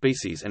co-cultured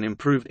species and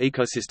improved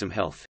ecosystem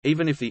health,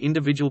 even if the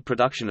individual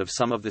production of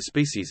some of the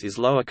species is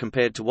lower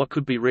compared to what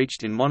could be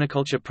reached in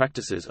monoculture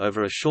practices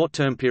over a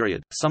short-term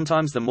period.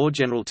 Sometimes the more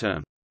general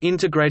term,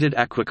 integrated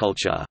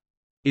aquaculture,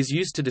 is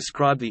used to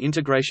describe the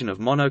integration of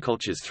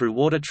monocultures through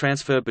water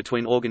transfer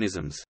between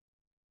organisms.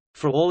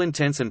 For all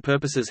intents and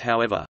purposes,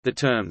 however, the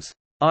terms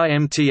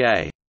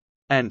IMTA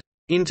and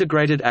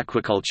integrated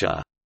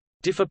aquaculture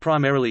differ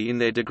primarily in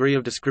their degree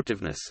of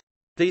descriptiveness.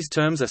 These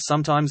terms are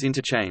sometimes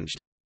interchanged.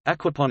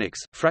 Aquaponics,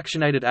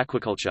 fractionated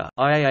aquaculture,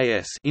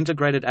 IAAS,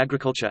 integrated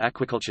agriculture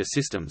aquaculture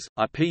systems,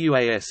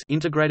 IPUAS,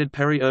 integrated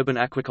peri-urban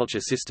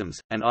aquaculture systems,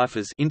 and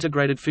IFAS,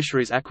 integrated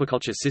fisheries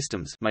aquaculture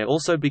systems, may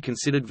also be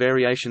considered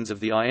variations of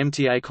the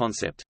IMTA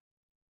concept.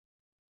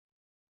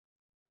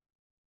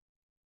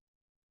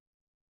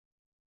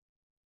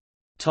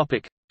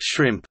 Topic: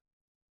 Shrimp.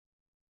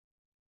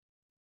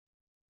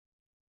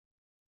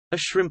 A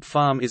shrimp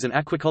farm is an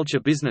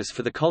aquaculture business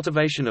for the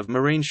cultivation of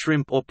marine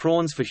shrimp or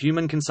prawns for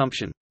human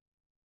consumption.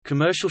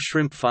 Commercial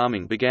shrimp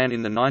farming began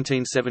in the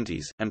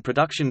 1970s, and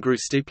production grew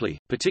steeply,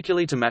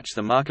 particularly to match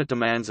the market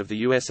demands of the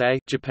USA,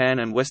 Japan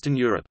and Western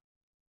Europe.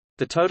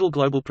 The total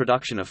global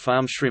production of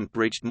farm shrimp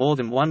reached more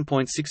than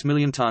 1.6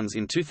 million tons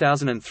in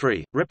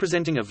 2003,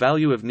 representing a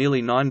value of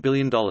nearly $9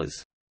 billion.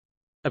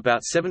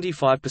 About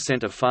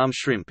 75% of farm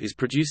shrimp is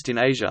produced in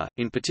Asia,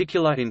 in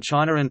particular in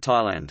China and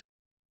Thailand.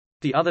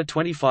 The other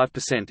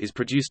 25% is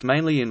produced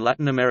mainly in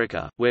Latin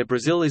America, where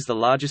Brazil is the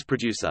largest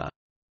producer.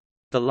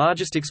 The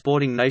largest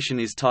exporting nation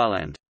is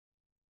Thailand.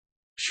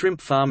 Shrimp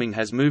farming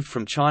has moved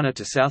from China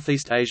to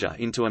Southeast Asia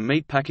into a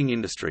meat packing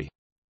industry.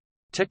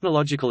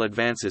 Technological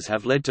advances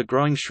have led to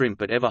growing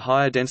shrimp at ever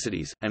higher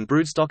densities, and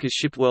broodstock is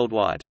shipped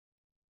worldwide.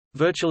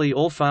 Virtually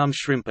all farmed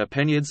shrimp are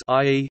penniards,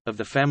 i.e., of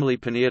the family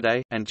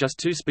Penniardae, and just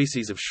two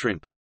species of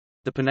shrimp: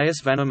 the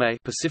Penaeus vanomei,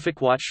 Pacific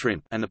white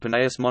shrimp, and the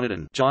Penaeus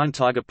monodon, giant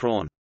tiger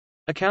prawn,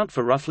 account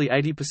for roughly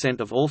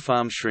 80% of all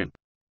farmed shrimp.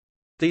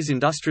 These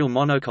industrial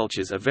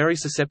monocultures are very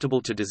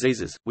susceptible to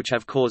diseases, which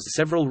have caused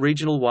several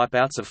regional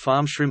wipeouts of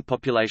farm shrimp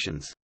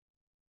populations.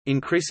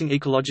 Increasing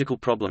ecological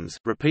problems,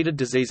 repeated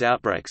disease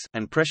outbreaks,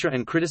 and pressure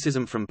and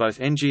criticism from both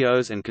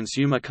NGOs and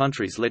consumer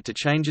countries led to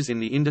changes in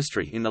the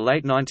industry in the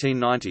late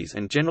 1990s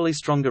and generally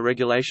stronger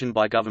regulation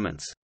by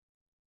governments.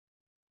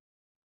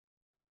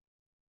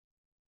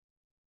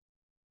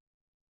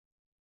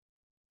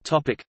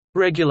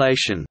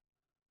 Regulation.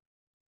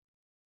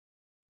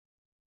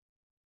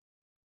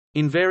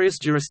 In various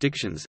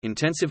jurisdictions,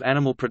 intensive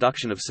animal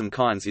production of some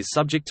kinds is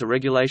subject to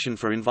regulation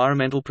for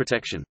environmental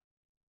protection.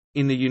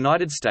 In the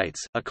United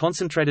States, a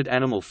concentrated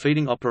animal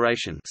feeding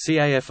operation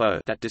 (CAFO)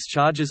 that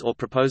discharges or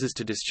proposes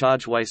to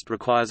discharge waste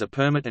requires a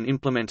permit and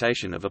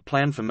implementation of a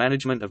plan for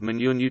management of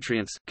manure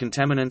nutrients,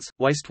 contaminants,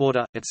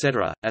 wastewater,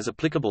 etc., as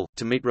applicable,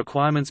 to meet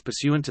requirements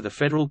pursuant to the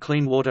Federal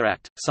Clean Water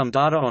Act. Some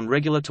data on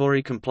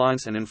regulatory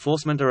compliance and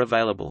enforcement are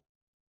available.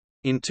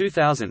 In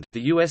 2000,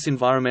 the U.S.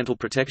 Environmental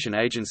Protection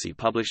Agency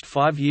published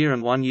 5-year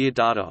and 1-year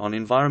data on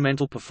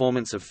environmental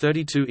performance of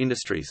 32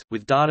 industries,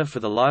 with data for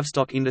the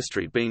livestock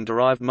industry being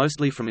derived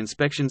mostly from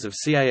inspections of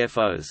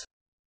CAFOs.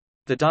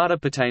 The data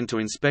pertain to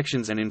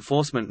inspections and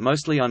enforcement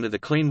mostly under the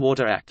Clean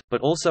Water Act,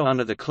 but also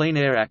under the Clean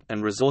Air Act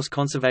and Resource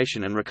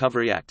Conservation and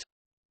Recovery Act.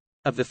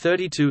 Of the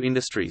 32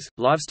 industries,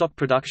 livestock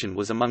production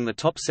was among the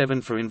top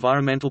 7 for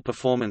environmental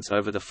performance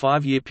over the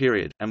 5-year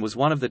period, and was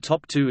one of the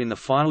top 2 in the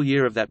final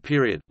year of that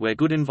period, where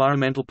good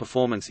environmental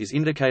performance is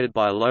indicated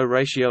by a low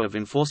ratio of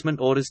enforcement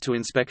orders to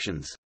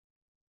inspections.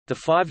 The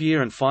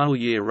 5-year and final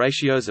year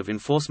ratios of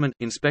enforcement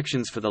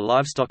inspections for the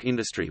livestock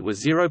industry were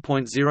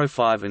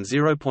 0.05 and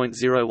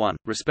 0.01,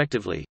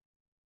 respectively.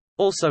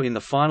 Also in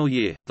the final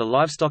year, the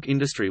livestock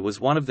industry was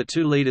one of the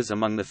 2 leaders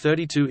among the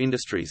 32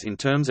 industries in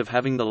terms of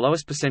having the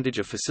lowest percentage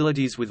of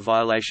facilities with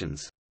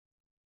violations.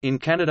 In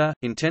Canada,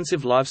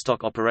 intensive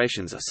livestock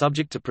operations are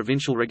subject to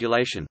provincial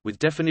regulation, with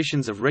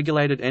definitions of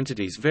regulated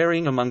entities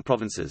varying among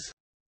provinces.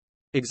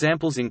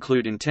 Examples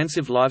include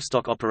intensive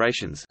livestock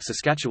operations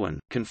Saskatchewan,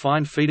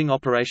 confined feeding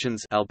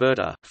operations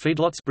Alberta,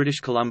 feedlots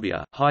British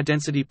Columbia,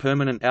 high-density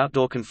permanent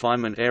outdoor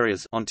confinement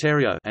areas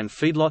Ontario, and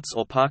feedlots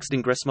or parcs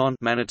d'engraissement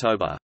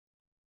Manitoba.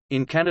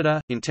 In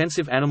Canada,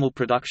 intensive animal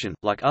production,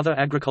 like other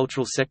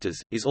agricultural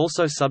sectors, is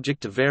also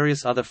subject to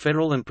various other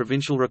federal and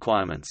provincial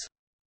requirements.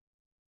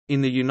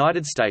 In the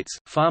United States,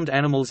 farmed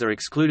animals are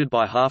excluded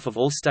by half of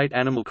all state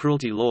animal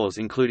cruelty laws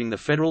including the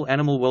Federal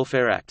Animal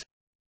Welfare Act.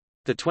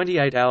 The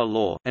 28-hour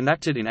law,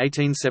 enacted in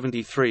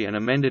 1873 and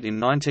amended in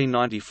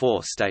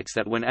 1994 states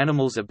that when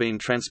animals are being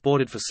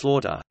transported for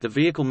slaughter, the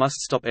vehicle must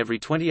stop every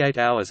 28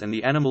 hours and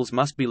the animals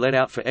must be let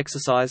out for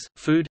exercise,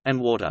 food,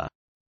 and water.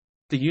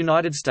 The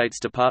United States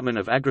Department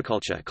of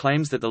Agriculture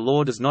claims that the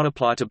law does not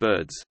apply to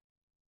birds.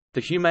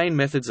 The Humane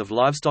Methods of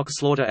Livestock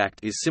Slaughter Act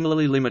is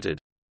similarly limited.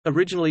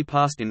 Originally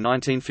passed in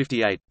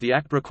 1958, the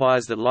act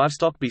requires that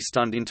livestock be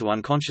stunned into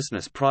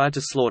unconsciousness prior to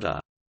slaughter.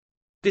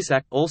 This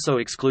act also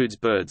excludes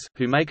birds,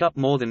 who make up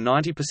more than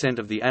 90%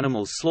 of the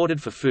animals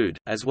slaughtered for food,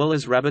 as well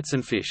as rabbits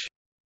and fish.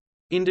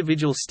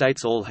 Individual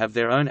states all have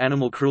their own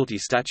animal cruelty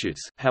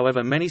statutes,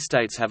 however many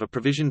states have a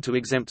provision to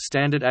exempt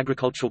standard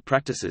agricultural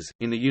practices.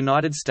 In the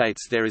United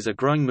States there is a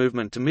growing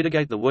movement to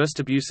mitigate the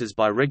worst abuses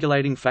by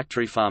regulating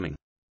factory farming.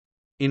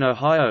 In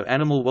Ohio,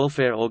 animal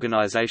welfare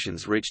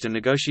organizations reached a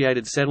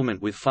negotiated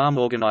settlement with farm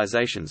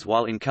organizations,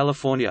 while in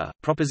California,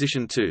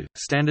 Proposition 2,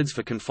 Standards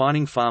for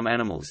Confining Farm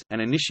Animals,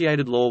 an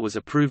initiated law was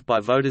approved by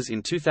voters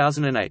in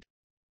 2008.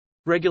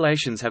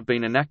 Regulations have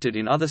been enacted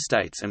in other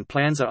states and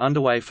plans are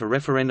underway for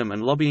referendum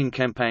and lobbying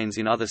campaigns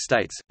in other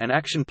states. An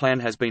action plan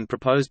has been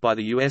proposed by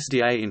the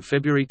USDA in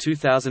February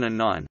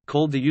 2009,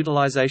 called the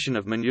Utilization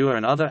of Manure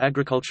and Other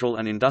Agricultural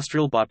and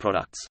Industrial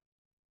Byproducts.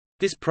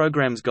 This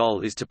program's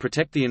goal is to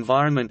protect the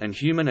environment and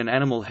human and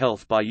animal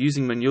health by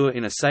using manure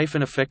in a safe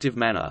and effective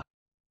manner.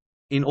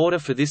 In order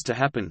for this to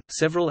happen,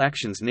 several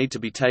actions need to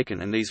be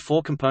taken, and these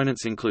 4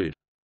 components include: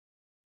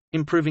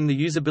 improving the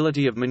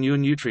usability of manure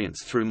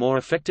nutrients through more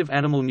effective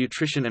animal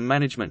nutrition and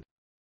management,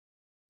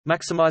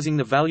 maximizing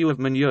the value of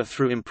manure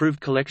through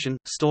improved collection,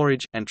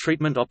 storage, and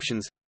treatment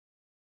options,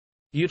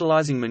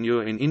 utilizing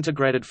manure in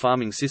integrated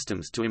farming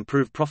systems to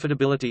improve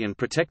profitability and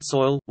protect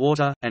soil,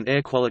 water, and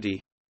air quality,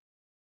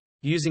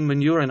 using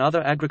manure and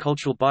other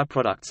agricultural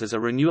byproducts as a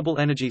renewable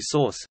energy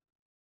source.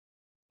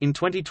 In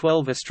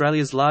 2012,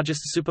 Australia's largest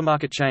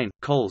supermarket chain,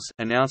 Coles,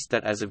 announced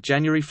that as of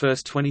January 1,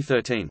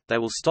 2013, they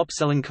will stop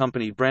selling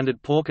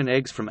company-branded pork and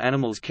eggs from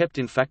animals kept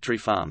in factory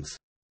farms.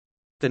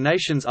 The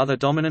nation's other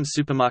dominant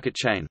supermarket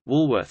chain,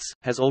 Woolworths,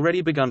 has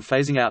already begun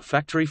phasing out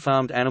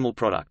factory-farmed animal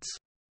products.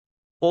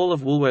 All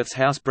of Woolworths'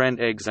 house-brand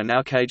eggs are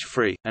now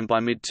cage-free, and by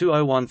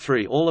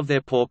mid-2013 all of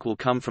their pork will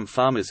come from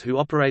farmers who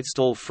operate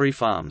stall-free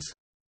farms.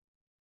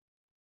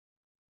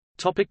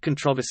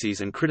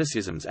 Controversies and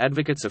criticisms.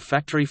 Advocates of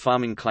factory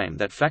farming claim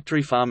that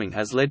factory farming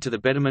has led to the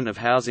betterment of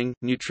housing,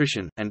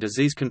 nutrition, and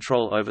disease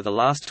control over the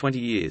last 20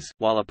 years,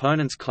 while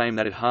opponents claim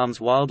that it harms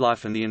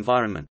wildlife and the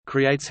environment,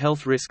 creates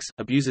health risks,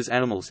 abuses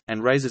animals,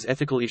 and raises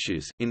ethical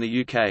issues. In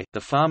the UK,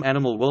 the Farm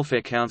Animal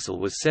Welfare Council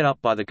was set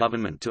up by the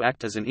government to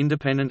act as an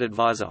independent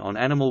advisor on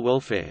animal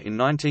welfare in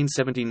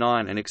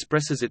 1979 and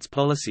expresses its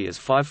policy as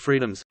 5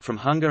 freedoms: from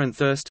hunger and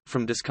thirst,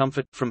 from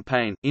discomfort, from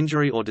pain,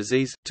 injury or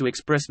disease, to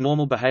express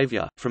normal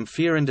behavior, from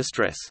fear and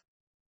distress.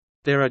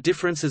 There are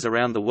differences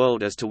around the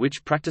world as to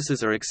which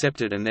practices are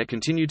accepted, and there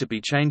continue to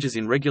be changes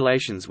in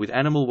regulations, with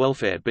animal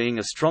welfare being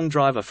a strong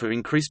driver for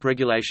increased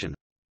regulation.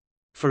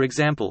 For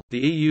example, the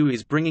EU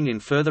is bringing in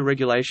further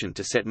regulation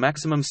to set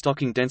maximum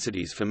stocking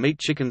densities for meat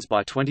chickens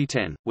by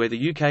 2010, where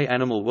the UK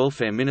Animal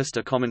Welfare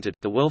Minister commented,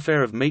 "The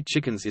welfare of meat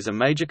chickens is a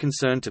major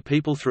concern to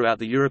people throughout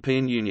the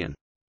European Union.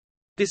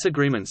 This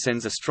agreement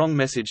sends a strong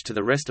message to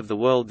the rest of the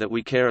world that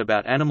we care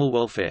about animal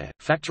welfare."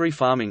 Factory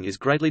farming is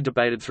greatly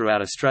debated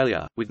throughout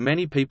Australia, with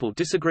many people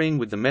disagreeing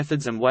with the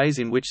methods and ways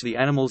in which the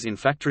animals in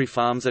factory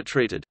farms are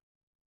treated.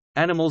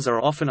 Animals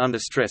are often under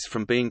stress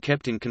from being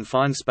kept in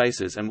confined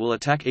spaces and will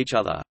attack each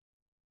other.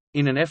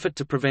 In an effort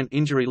to prevent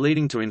injury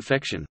leading to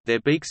infection,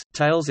 their beaks,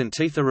 tails and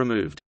teeth are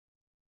removed.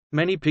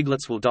 Many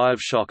piglets will die of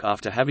shock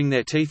after having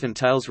their teeth and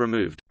tails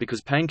removed,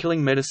 because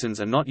painkilling medicines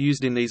are not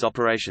used in these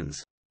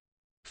operations.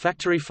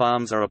 Factory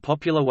farms are a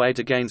popular way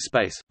to gain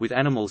space, with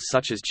animals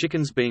such as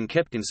chickens being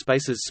kept in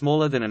spaces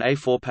smaller than an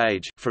A4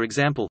 page. For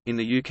example, in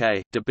the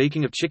UK,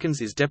 debeaking of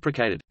chickens is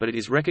deprecated, but it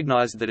is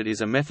recognised that it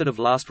is a method of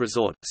last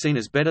resort, seen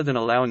as better than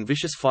allowing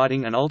vicious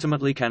fighting and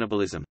ultimately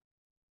cannibalism.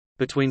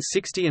 Between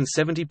 60 and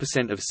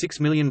 70% of 6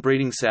 million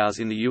breeding sows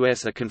in the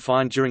US are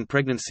confined during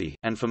pregnancy,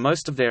 and for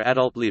most of their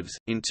adult lives,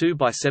 in 2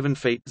 by 7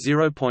 feet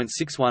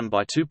 (0.61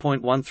 by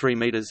 2.13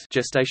 meters)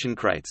 gestation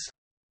crates.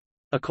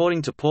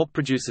 According to pork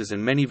producers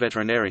and many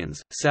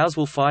veterinarians, sows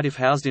will fight if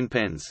housed in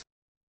pens.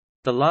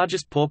 The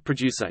largest pork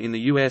producer in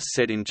the U.S.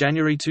 said in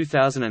January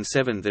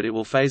 2007 that it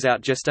will phase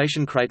out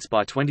gestation crates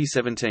by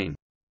 2017.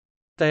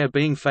 They are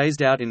being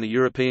phased out in the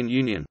European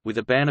Union, with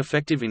a ban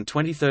effective in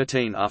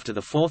 2013 after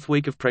the 4th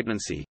week of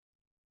pregnancy.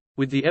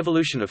 With the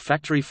evolution of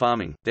factory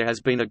farming, there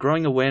has been a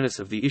growing awareness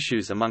of the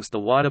issues amongst the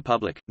wider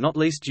public, not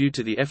least due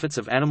to the efforts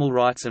of animal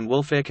rights and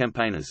welfare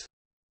campaigners.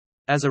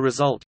 As a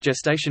result,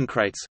 gestation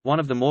crates, one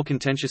of the more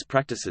contentious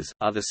practices,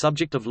 are the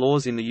subject of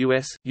laws in the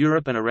US,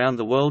 Europe and around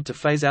the world to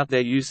phase out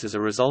their use as a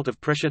result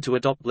of pressure to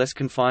adopt less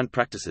confined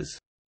practices.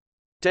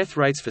 Death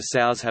rates for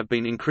sows have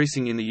been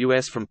increasing in the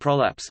US from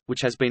prolapse,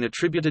 which has been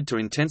attributed to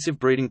intensive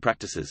breeding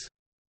practices.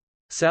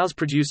 Sows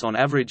produce on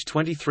average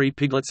 23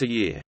 piglets a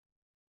year.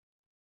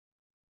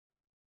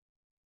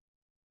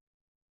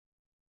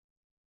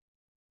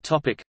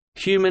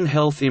 Human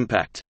health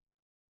impact.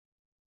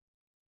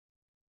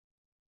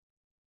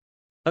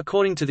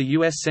 According to the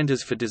U.S.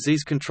 Centers for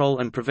Disease Control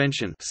and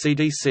Prevention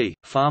 (CDC),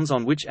 farms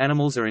on which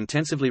animals are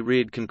intensively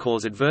reared can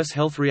cause adverse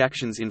health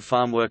reactions in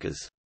farm workers.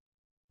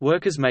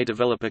 Workers may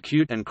develop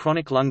acute and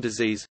chronic lung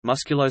disease,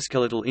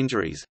 musculoskeletal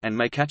injuries, and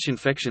may catch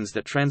infections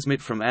that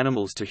transmit from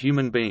animals to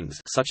human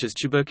beings, such as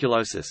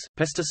tuberculosis.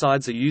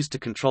 Pesticides are used to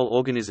control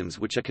organisms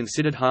which are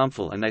considered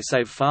harmful, and they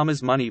save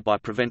farmers money by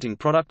preventing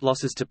product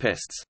losses to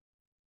pests.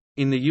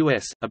 In the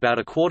U.S., about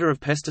a quarter of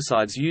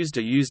pesticides used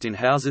are used in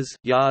houses,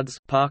 yards,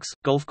 parks,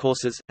 golf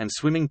courses, and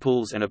swimming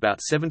pools, and about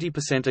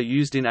 70% are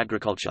used in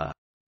agriculture.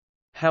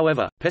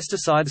 However,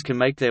 pesticides can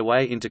make their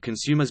way into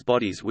consumers'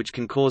 bodies, which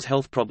can cause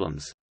health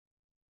problems.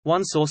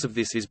 One source of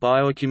this is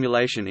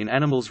bioaccumulation in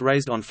animals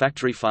raised on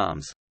factory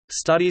farms.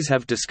 Studies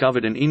have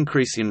discovered an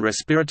increase in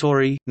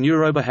respiratory,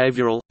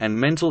 neurobehavioral, and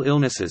mental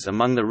illnesses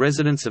among the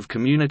residents of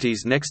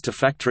communities next to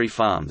factory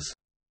farms.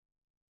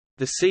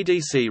 The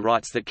CDC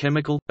writes that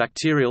chemical,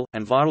 bacterial,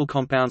 and viral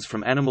compounds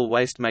from animal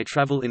waste may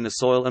travel in the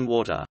soil and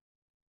water.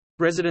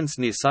 Residents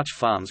near such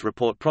farms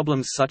report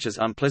problems such as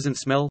unpleasant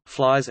smell,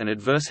 flies, and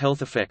adverse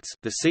health effects.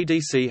 The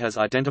CDC has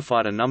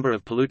identified a number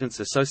of pollutants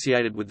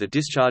associated with the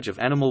discharge of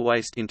animal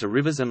waste into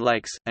rivers and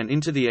lakes, and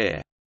into the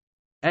air.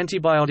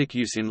 Antibiotic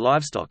use in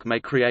livestock may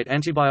create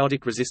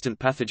antibiotic-resistant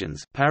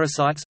pathogens,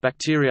 parasites,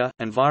 bacteria,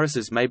 and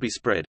viruses may be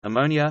spread.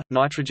 Ammonia,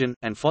 nitrogen,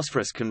 and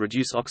phosphorus can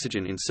reduce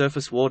oxygen in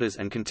surface waters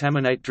and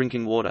contaminate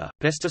drinking water.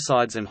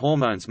 Pesticides and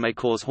hormones may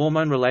cause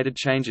hormone-related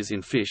changes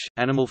in fish.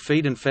 Animal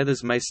feed and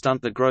feathers may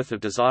stunt the growth of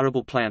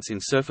desirable plants in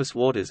surface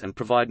waters and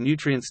provide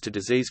nutrients to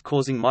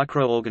disease-causing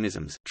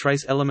microorganisms.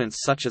 Trace elements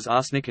such as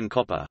arsenic and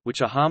copper,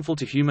 which are harmful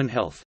to human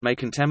health, may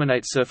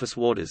contaminate surface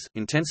waters.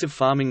 Intensive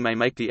farming may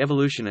make the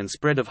evolution and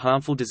spread of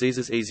harmful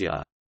diseases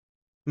easier.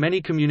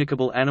 Many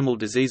communicable animal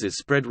diseases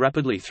spread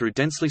rapidly through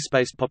densely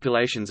spaced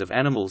populations of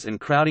animals, and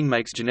crowding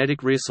makes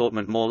genetic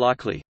reassortment more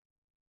likely.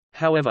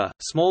 However,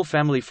 small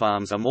family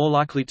farms are more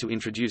likely to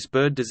introduce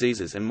bird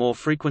diseases and more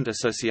frequent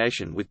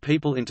association with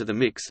people into the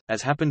mix,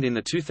 as happened in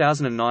the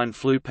 2009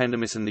 flu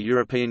pandemic. In the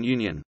European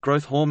Union,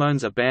 growth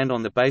hormones are banned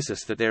on the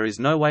basis that there is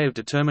no way of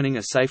determining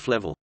a safe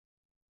level.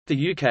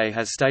 The UK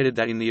has stated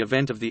that in the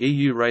event of the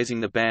EU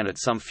raising the ban at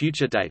some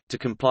future date, to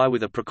comply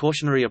with a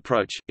precautionary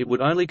approach, it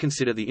would only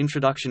consider the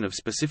introduction of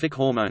specific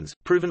hormones,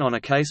 proven on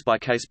a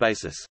case-by-case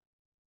basis.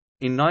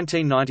 In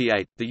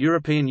 1998, the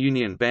European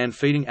Union banned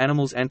feeding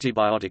animals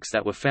antibiotics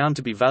that were found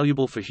to be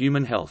valuable for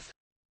human health.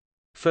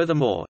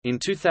 Furthermore, in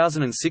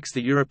 2006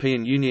 the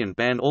European Union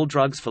banned all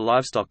drugs for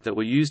livestock that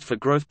were used for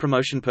growth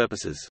promotion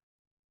purposes.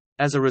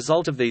 As a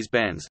result of these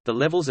bans, the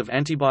levels of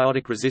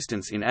antibiotic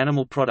resistance in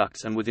animal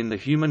products and within the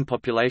human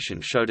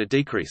population showed a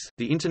decrease.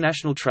 The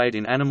international trade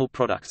in animal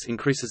products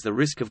increases the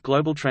risk of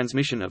global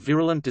transmission of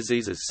virulent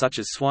diseases such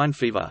as swine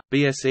fever,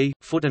 BSE,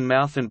 foot and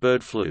mouth, and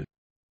bird flu.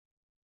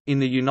 In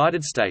the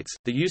United States,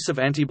 the use of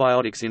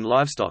antibiotics in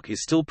livestock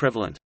is still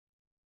prevalent.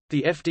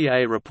 The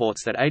FDA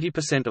reports that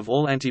 80% of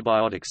all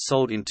antibiotics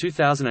sold in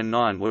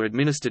 2009 were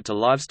administered to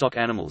livestock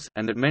animals,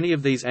 and that many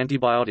of these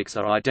antibiotics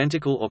are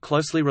identical or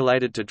closely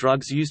related to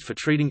drugs used for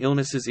treating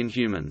illnesses in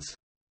humans.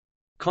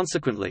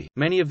 Consequently,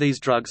 many of these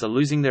drugs are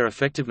losing their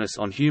effectiveness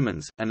on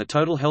humans, and the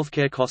total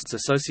healthcare costs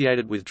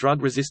associated with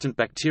drug-resistant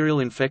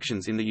bacterial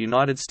infections in the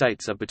United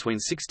States are between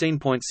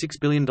 $16.6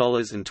 billion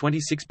and $26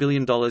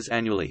 billion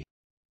annually.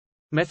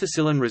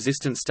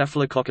 Methicillin-resistant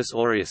Staphylococcus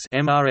aureus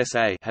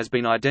 (MRSA) has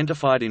been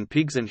identified in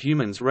pigs and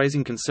humans,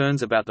 raising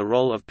concerns about the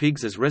role of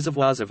pigs as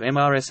reservoirs of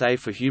MRSA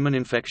for human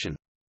infection.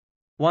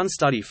 One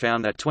study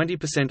found that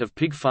 20% of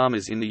pig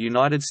farmers in the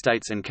United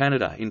States and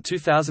Canada in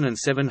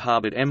 2007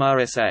 harbored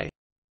MRSA.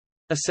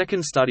 A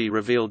second study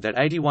revealed that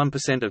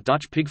 81% of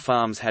Dutch pig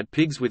farms had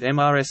pigs with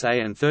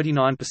MRSA and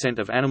 39%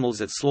 of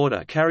animals at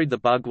slaughter carried the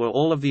bug, where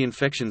all of the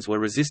infections were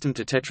resistant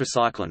to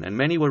tetracycline and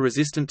many were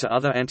resistant to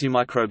other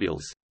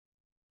antimicrobials.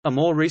 A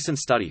more recent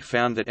study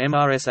found that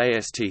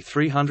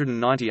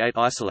MRSA-ST398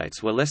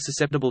 isolates were less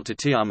susceptible to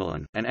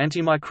tiamelin, an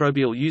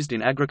antimicrobial used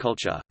in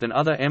agriculture, than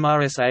other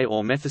MRSA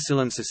or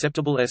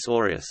methicillin-susceptible S.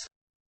 aureus.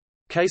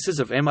 Cases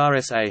of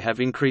MRSA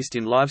have increased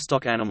in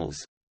livestock animals.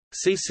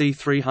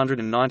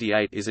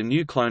 CC398 is a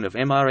new clone of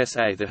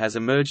MRSA that has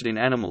emerged in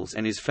animals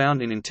and is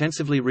found in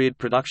intensively reared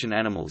production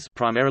animals,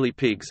 primarily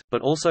pigs,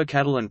 but also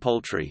cattle and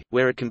poultry,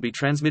 where it can be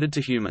transmitted to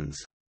humans.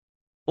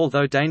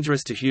 Although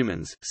dangerous to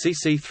humans,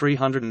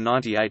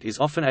 CC398 is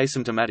often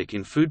asymptomatic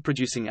in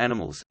food-producing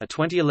animals. A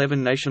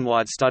 2011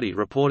 nationwide study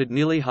reported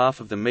nearly half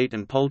of the meat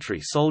and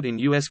poultry sold in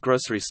U.S.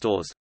 grocery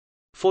stores,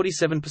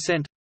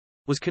 47%,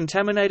 was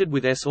contaminated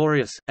with S.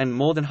 aureus, and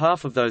more than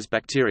half of those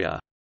bacteria,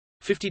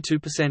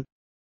 52%,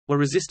 were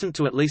resistant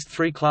to at least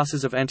 3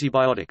 classes of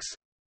antibiotics.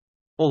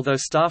 Although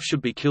staff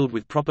should be killed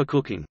with proper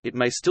cooking, it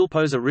may still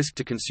pose a risk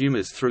to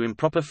consumers through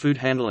improper food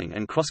handling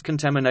and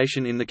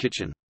cross-contamination in the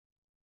kitchen.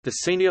 The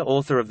senior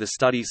author of the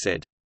study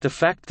said, "The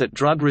fact that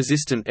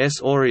drug-resistant S.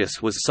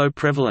 aureus was so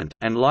prevalent,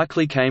 and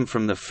likely came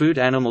from the food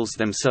animals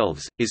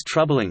themselves, is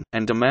troubling,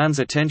 and demands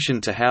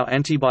attention to how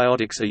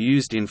antibiotics are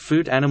used in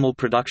food animal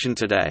production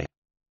today."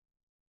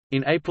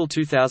 In April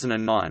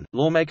 2009,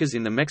 lawmakers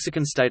in the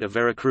Mexican state of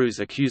Veracruz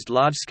accused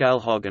large-scale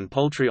hog and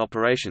poultry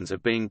operations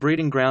of being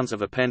breeding grounds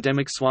of a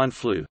pandemic swine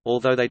flu,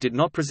 although they did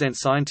not present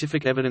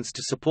scientific evidence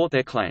to support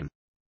their claim.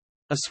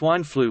 A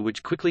swine flu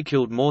which quickly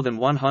killed more than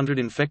 100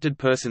 infected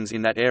persons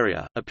in that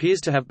area,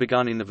 appears to have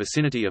begun in the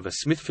vicinity of a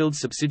Smithfield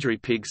subsidiary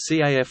pig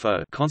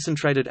CAFO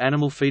concentrated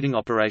animal feeding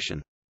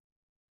operation.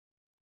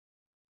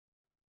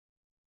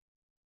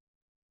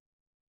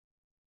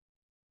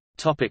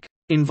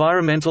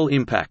 Environmental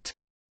impact.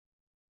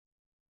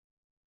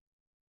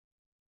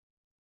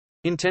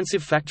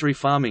 Intensive factory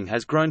farming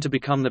has grown to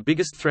become the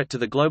biggest threat to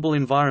the global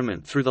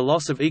environment through the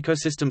loss of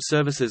ecosystem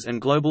services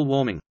and global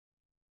warming.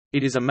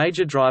 It is a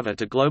major driver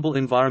to global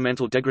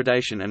environmental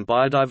degradation and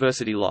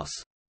biodiversity loss.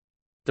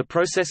 The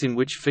process in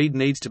which feed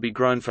needs to be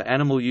grown for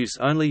animal use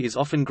only is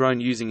often grown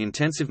using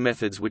intensive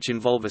methods which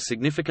involve a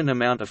significant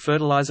amount of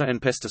fertilizer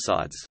and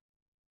pesticides.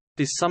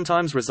 This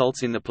sometimes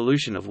results in the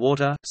pollution of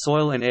water,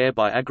 soil and air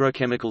by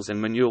agrochemicals and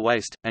manure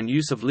waste, and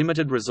use of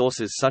limited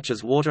resources such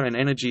as water and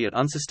energy at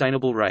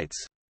unsustainable rates.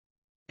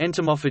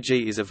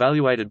 Entomophagy is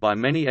evaluated by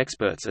many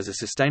experts as a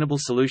sustainable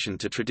solution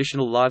to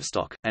traditional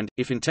livestock, and,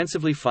 if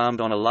intensively farmed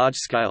on a large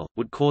scale,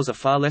 would cause a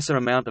far lesser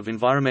amount of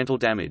environmental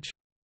damage.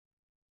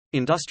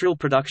 Industrial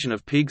production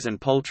of pigs and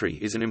poultry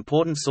is an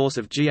important source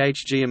of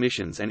GHG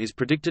emissions and is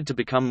predicted to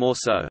become more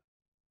so.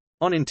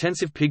 On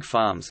intensive pig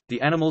farms,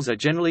 the animals are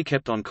generally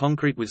kept on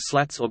concrete with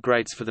slats or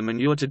grates for the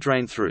manure to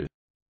drain through.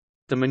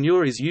 The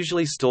manure is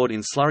usually stored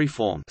in slurry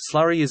form.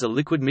 Slurry is a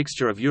liquid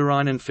mixture of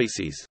urine and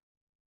feces.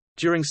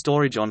 During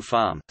storage on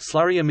farm,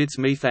 slurry emits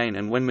methane,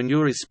 and when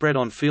manure is spread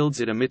on fields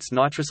it emits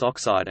nitrous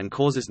oxide and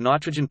causes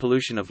nitrogen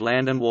pollution of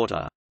land and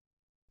water.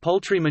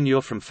 Poultry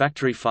manure from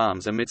factory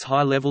farms emits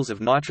high levels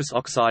of nitrous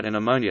oxide and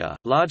ammonia.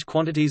 Large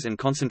quantities and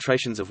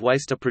concentrations of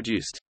waste are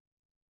produced.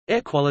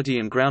 Air quality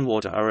and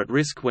groundwater are at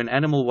risk when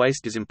animal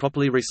waste is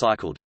improperly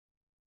recycled.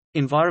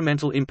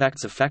 Environmental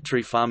impacts of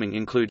factory farming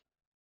include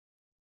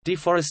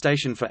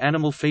deforestation for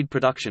animal feed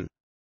production,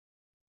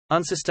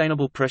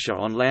 unsustainable pressure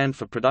on land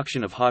for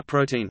production of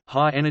high-protein,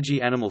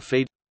 high-energy animal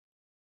feed,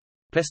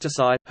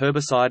 pesticide,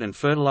 herbicide and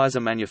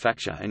fertilizer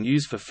manufacture and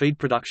use for feed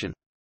production,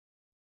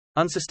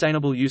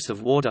 unsustainable use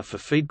of water for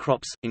feed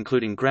crops,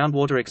 including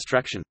groundwater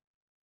extraction,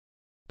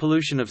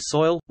 pollution of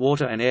soil,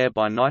 water and air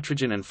by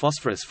nitrogen and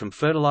phosphorus from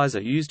fertilizer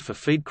used for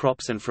feed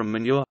crops and from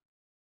manure,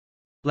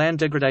 land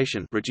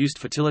degradation, reduced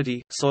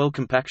fertility, soil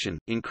compaction,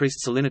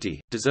 increased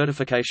salinity,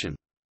 desertification,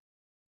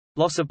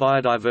 loss of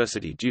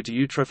biodiversity due to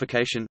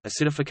eutrophication,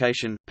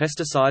 acidification,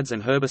 pesticides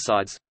and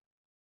herbicides,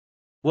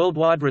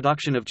 worldwide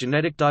reduction of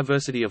genetic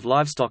diversity of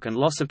livestock and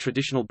loss of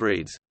traditional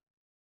breeds,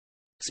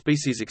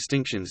 species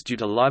extinctions due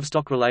to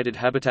livestock-related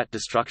habitat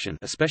destruction,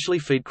 especially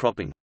feed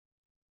cropping.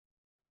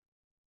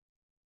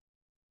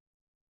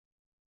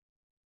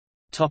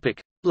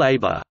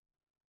 Labor.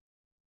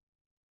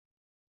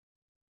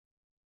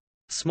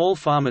 Small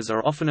farmers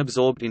are often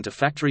absorbed into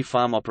factory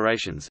farm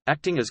operations,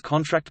 acting as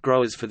contract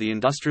growers for the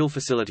industrial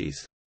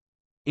facilities.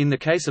 In the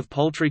case of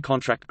poultry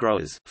contract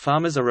growers,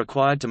 farmers are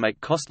required to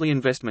make costly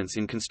investments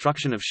in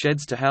construction of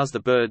sheds to house the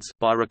birds,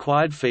 buy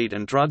required feed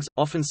and drugs,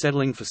 often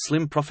settling for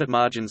slim profit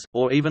margins,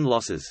 or even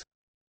losses.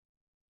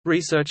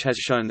 Research has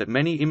shown that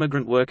many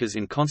immigrant workers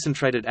in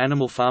concentrated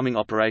animal farming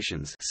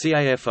operations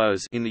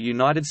 (CAFOs) in the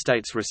United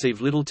States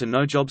receive little to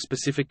no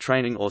job-specific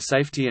training or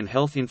safety and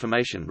health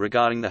information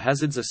regarding the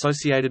hazards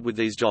associated with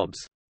these jobs.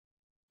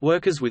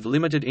 Workers with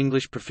limited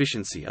English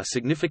proficiency are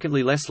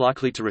significantly less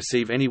likely to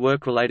receive any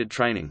work-related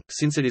training,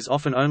 since it is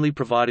often only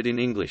provided in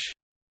English.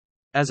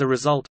 As a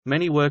result,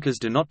 many workers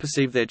do not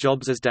perceive their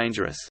jobs as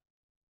dangerous.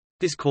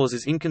 This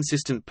causes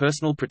inconsistent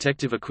personal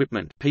protective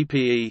equipment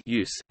 (PPE)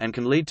 use, and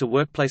can lead to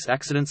workplace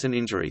accidents and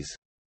injuries.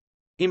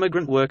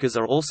 Immigrant workers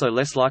are also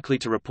less likely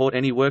to report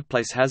any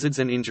workplace hazards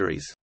and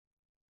injuries.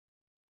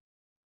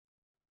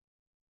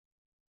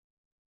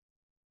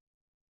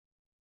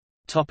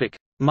 Topic: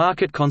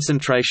 Market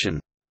concentration.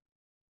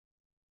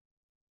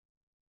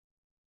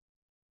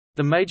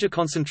 The major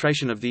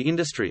concentration of the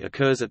industry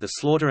occurs at the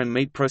slaughter and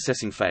meat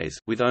processing phase,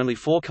 with only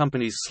 4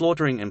 companies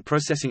slaughtering and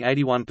processing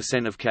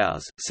 81% of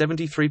cows,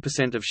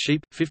 73% of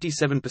sheep,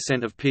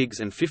 57% of pigs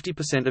and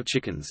 50% of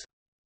chickens.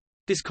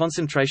 This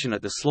concentration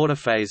at the slaughter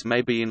phase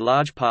may be in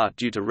large part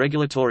due to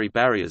regulatory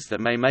barriers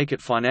that may make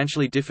it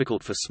financially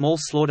difficult for small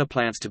slaughter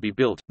plants to be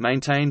built,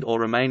 maintained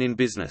or remain in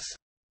business.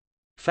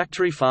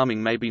 Factory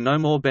farming may be no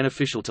more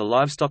beneficial to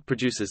livestock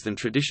producers than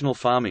traditional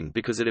farming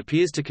because it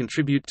appears to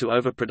contribute to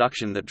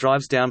overproduction that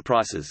drives down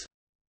prices.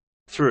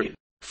 Through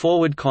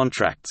forward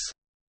contracts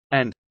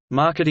and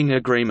marketing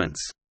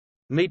agreements,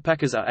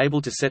 meatpackers are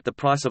able to set the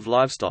price of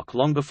livestock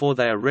long before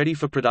they are ready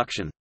for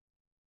production.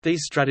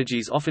 These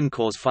strategies often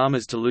cause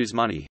farmers to lose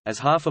money, as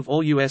half of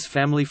all U.S.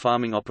 family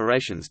farming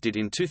operations did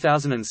in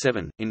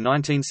 2007. In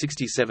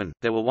 1967,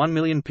 there were 1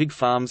 million pig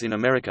farms in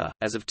America.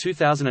 As of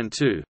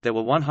 2002, there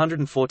were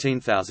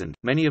 114,000.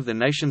 Many of the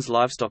nation's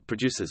livestock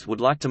producers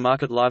would like to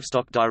market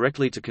livestock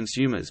directly to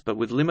consumers, but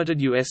with limited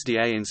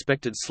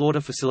USDA-inspected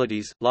slaughter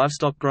facilities,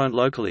 livestock grown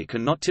locally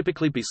can not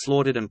typically be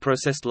slaughtered and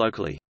processed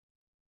locally.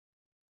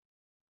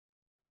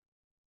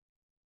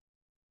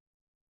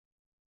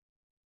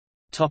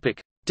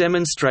 Topic: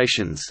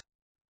 Demonstrations.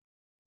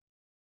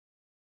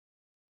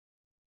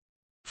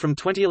 From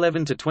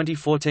 2011 to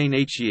 2014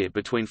 each year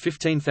between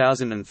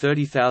 15,000 and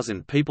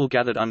 30,000 people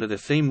gathered under the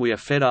theme We Are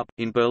Fed Up,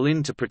 in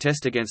Berlin to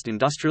protest against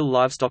industrial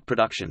livestock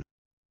production.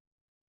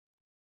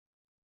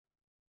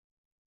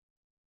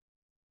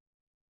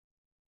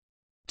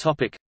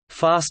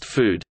 Fast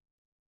food.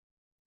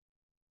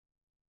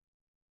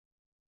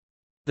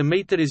 The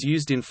meat that is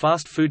used in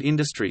fast food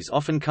industries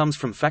often comes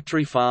from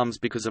factory farms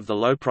because of the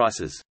low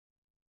prices.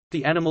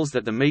 The animals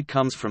that the meat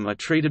comes from are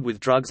treated with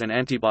drugs and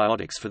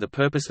antibiotics for the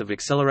purpose of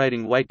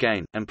accelerating weight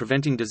gain, and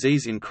preventing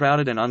disease in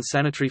crowded and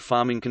unsanitary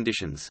farming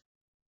conditions.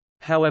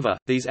 However,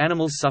 these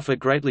animals suffer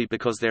greatly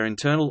because their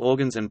internal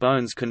organs and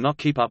bones cannot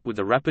keep up with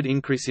the rapid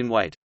increase in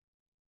weight.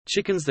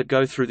 Chickens that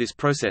go through this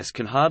process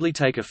can hardly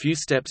take a few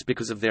steps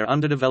because of their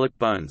underdeveloped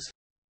bones.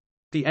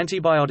 The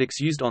antibiotics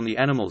used on the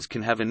animals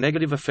can have a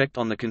negative effect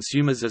on the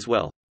consumers as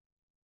well.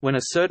 When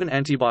a certain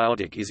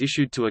antibiotic is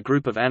issued to a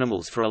group of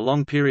animals for a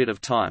long period of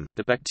time,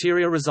 the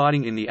bacteria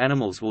residing in the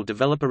animals will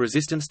develop a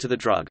resistance to the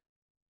drug.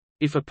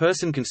 If a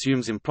person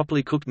consumes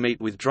improperly cooked meat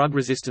with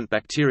drug-resistant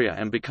bacteria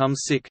and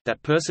becomes sick,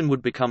 that person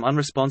would become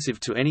unresponsive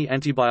to any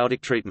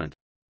antibiotic treatment.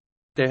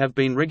 There have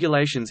been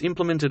regulations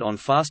implemented on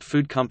fast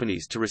food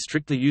companies to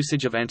restrict the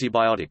usage of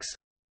antibiotics.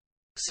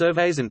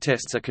 Surveys and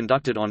tests are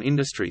conducted on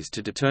industries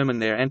to determine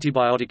their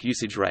antibiotic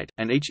usage rate,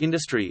 and each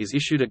industry is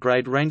issued a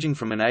grade ranging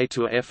from an A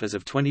to a F. As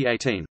of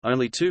 2018,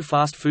 only 2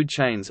 fast food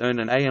chains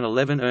earned an A and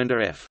 11 earned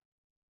a F.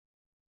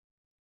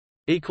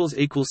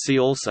 See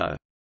also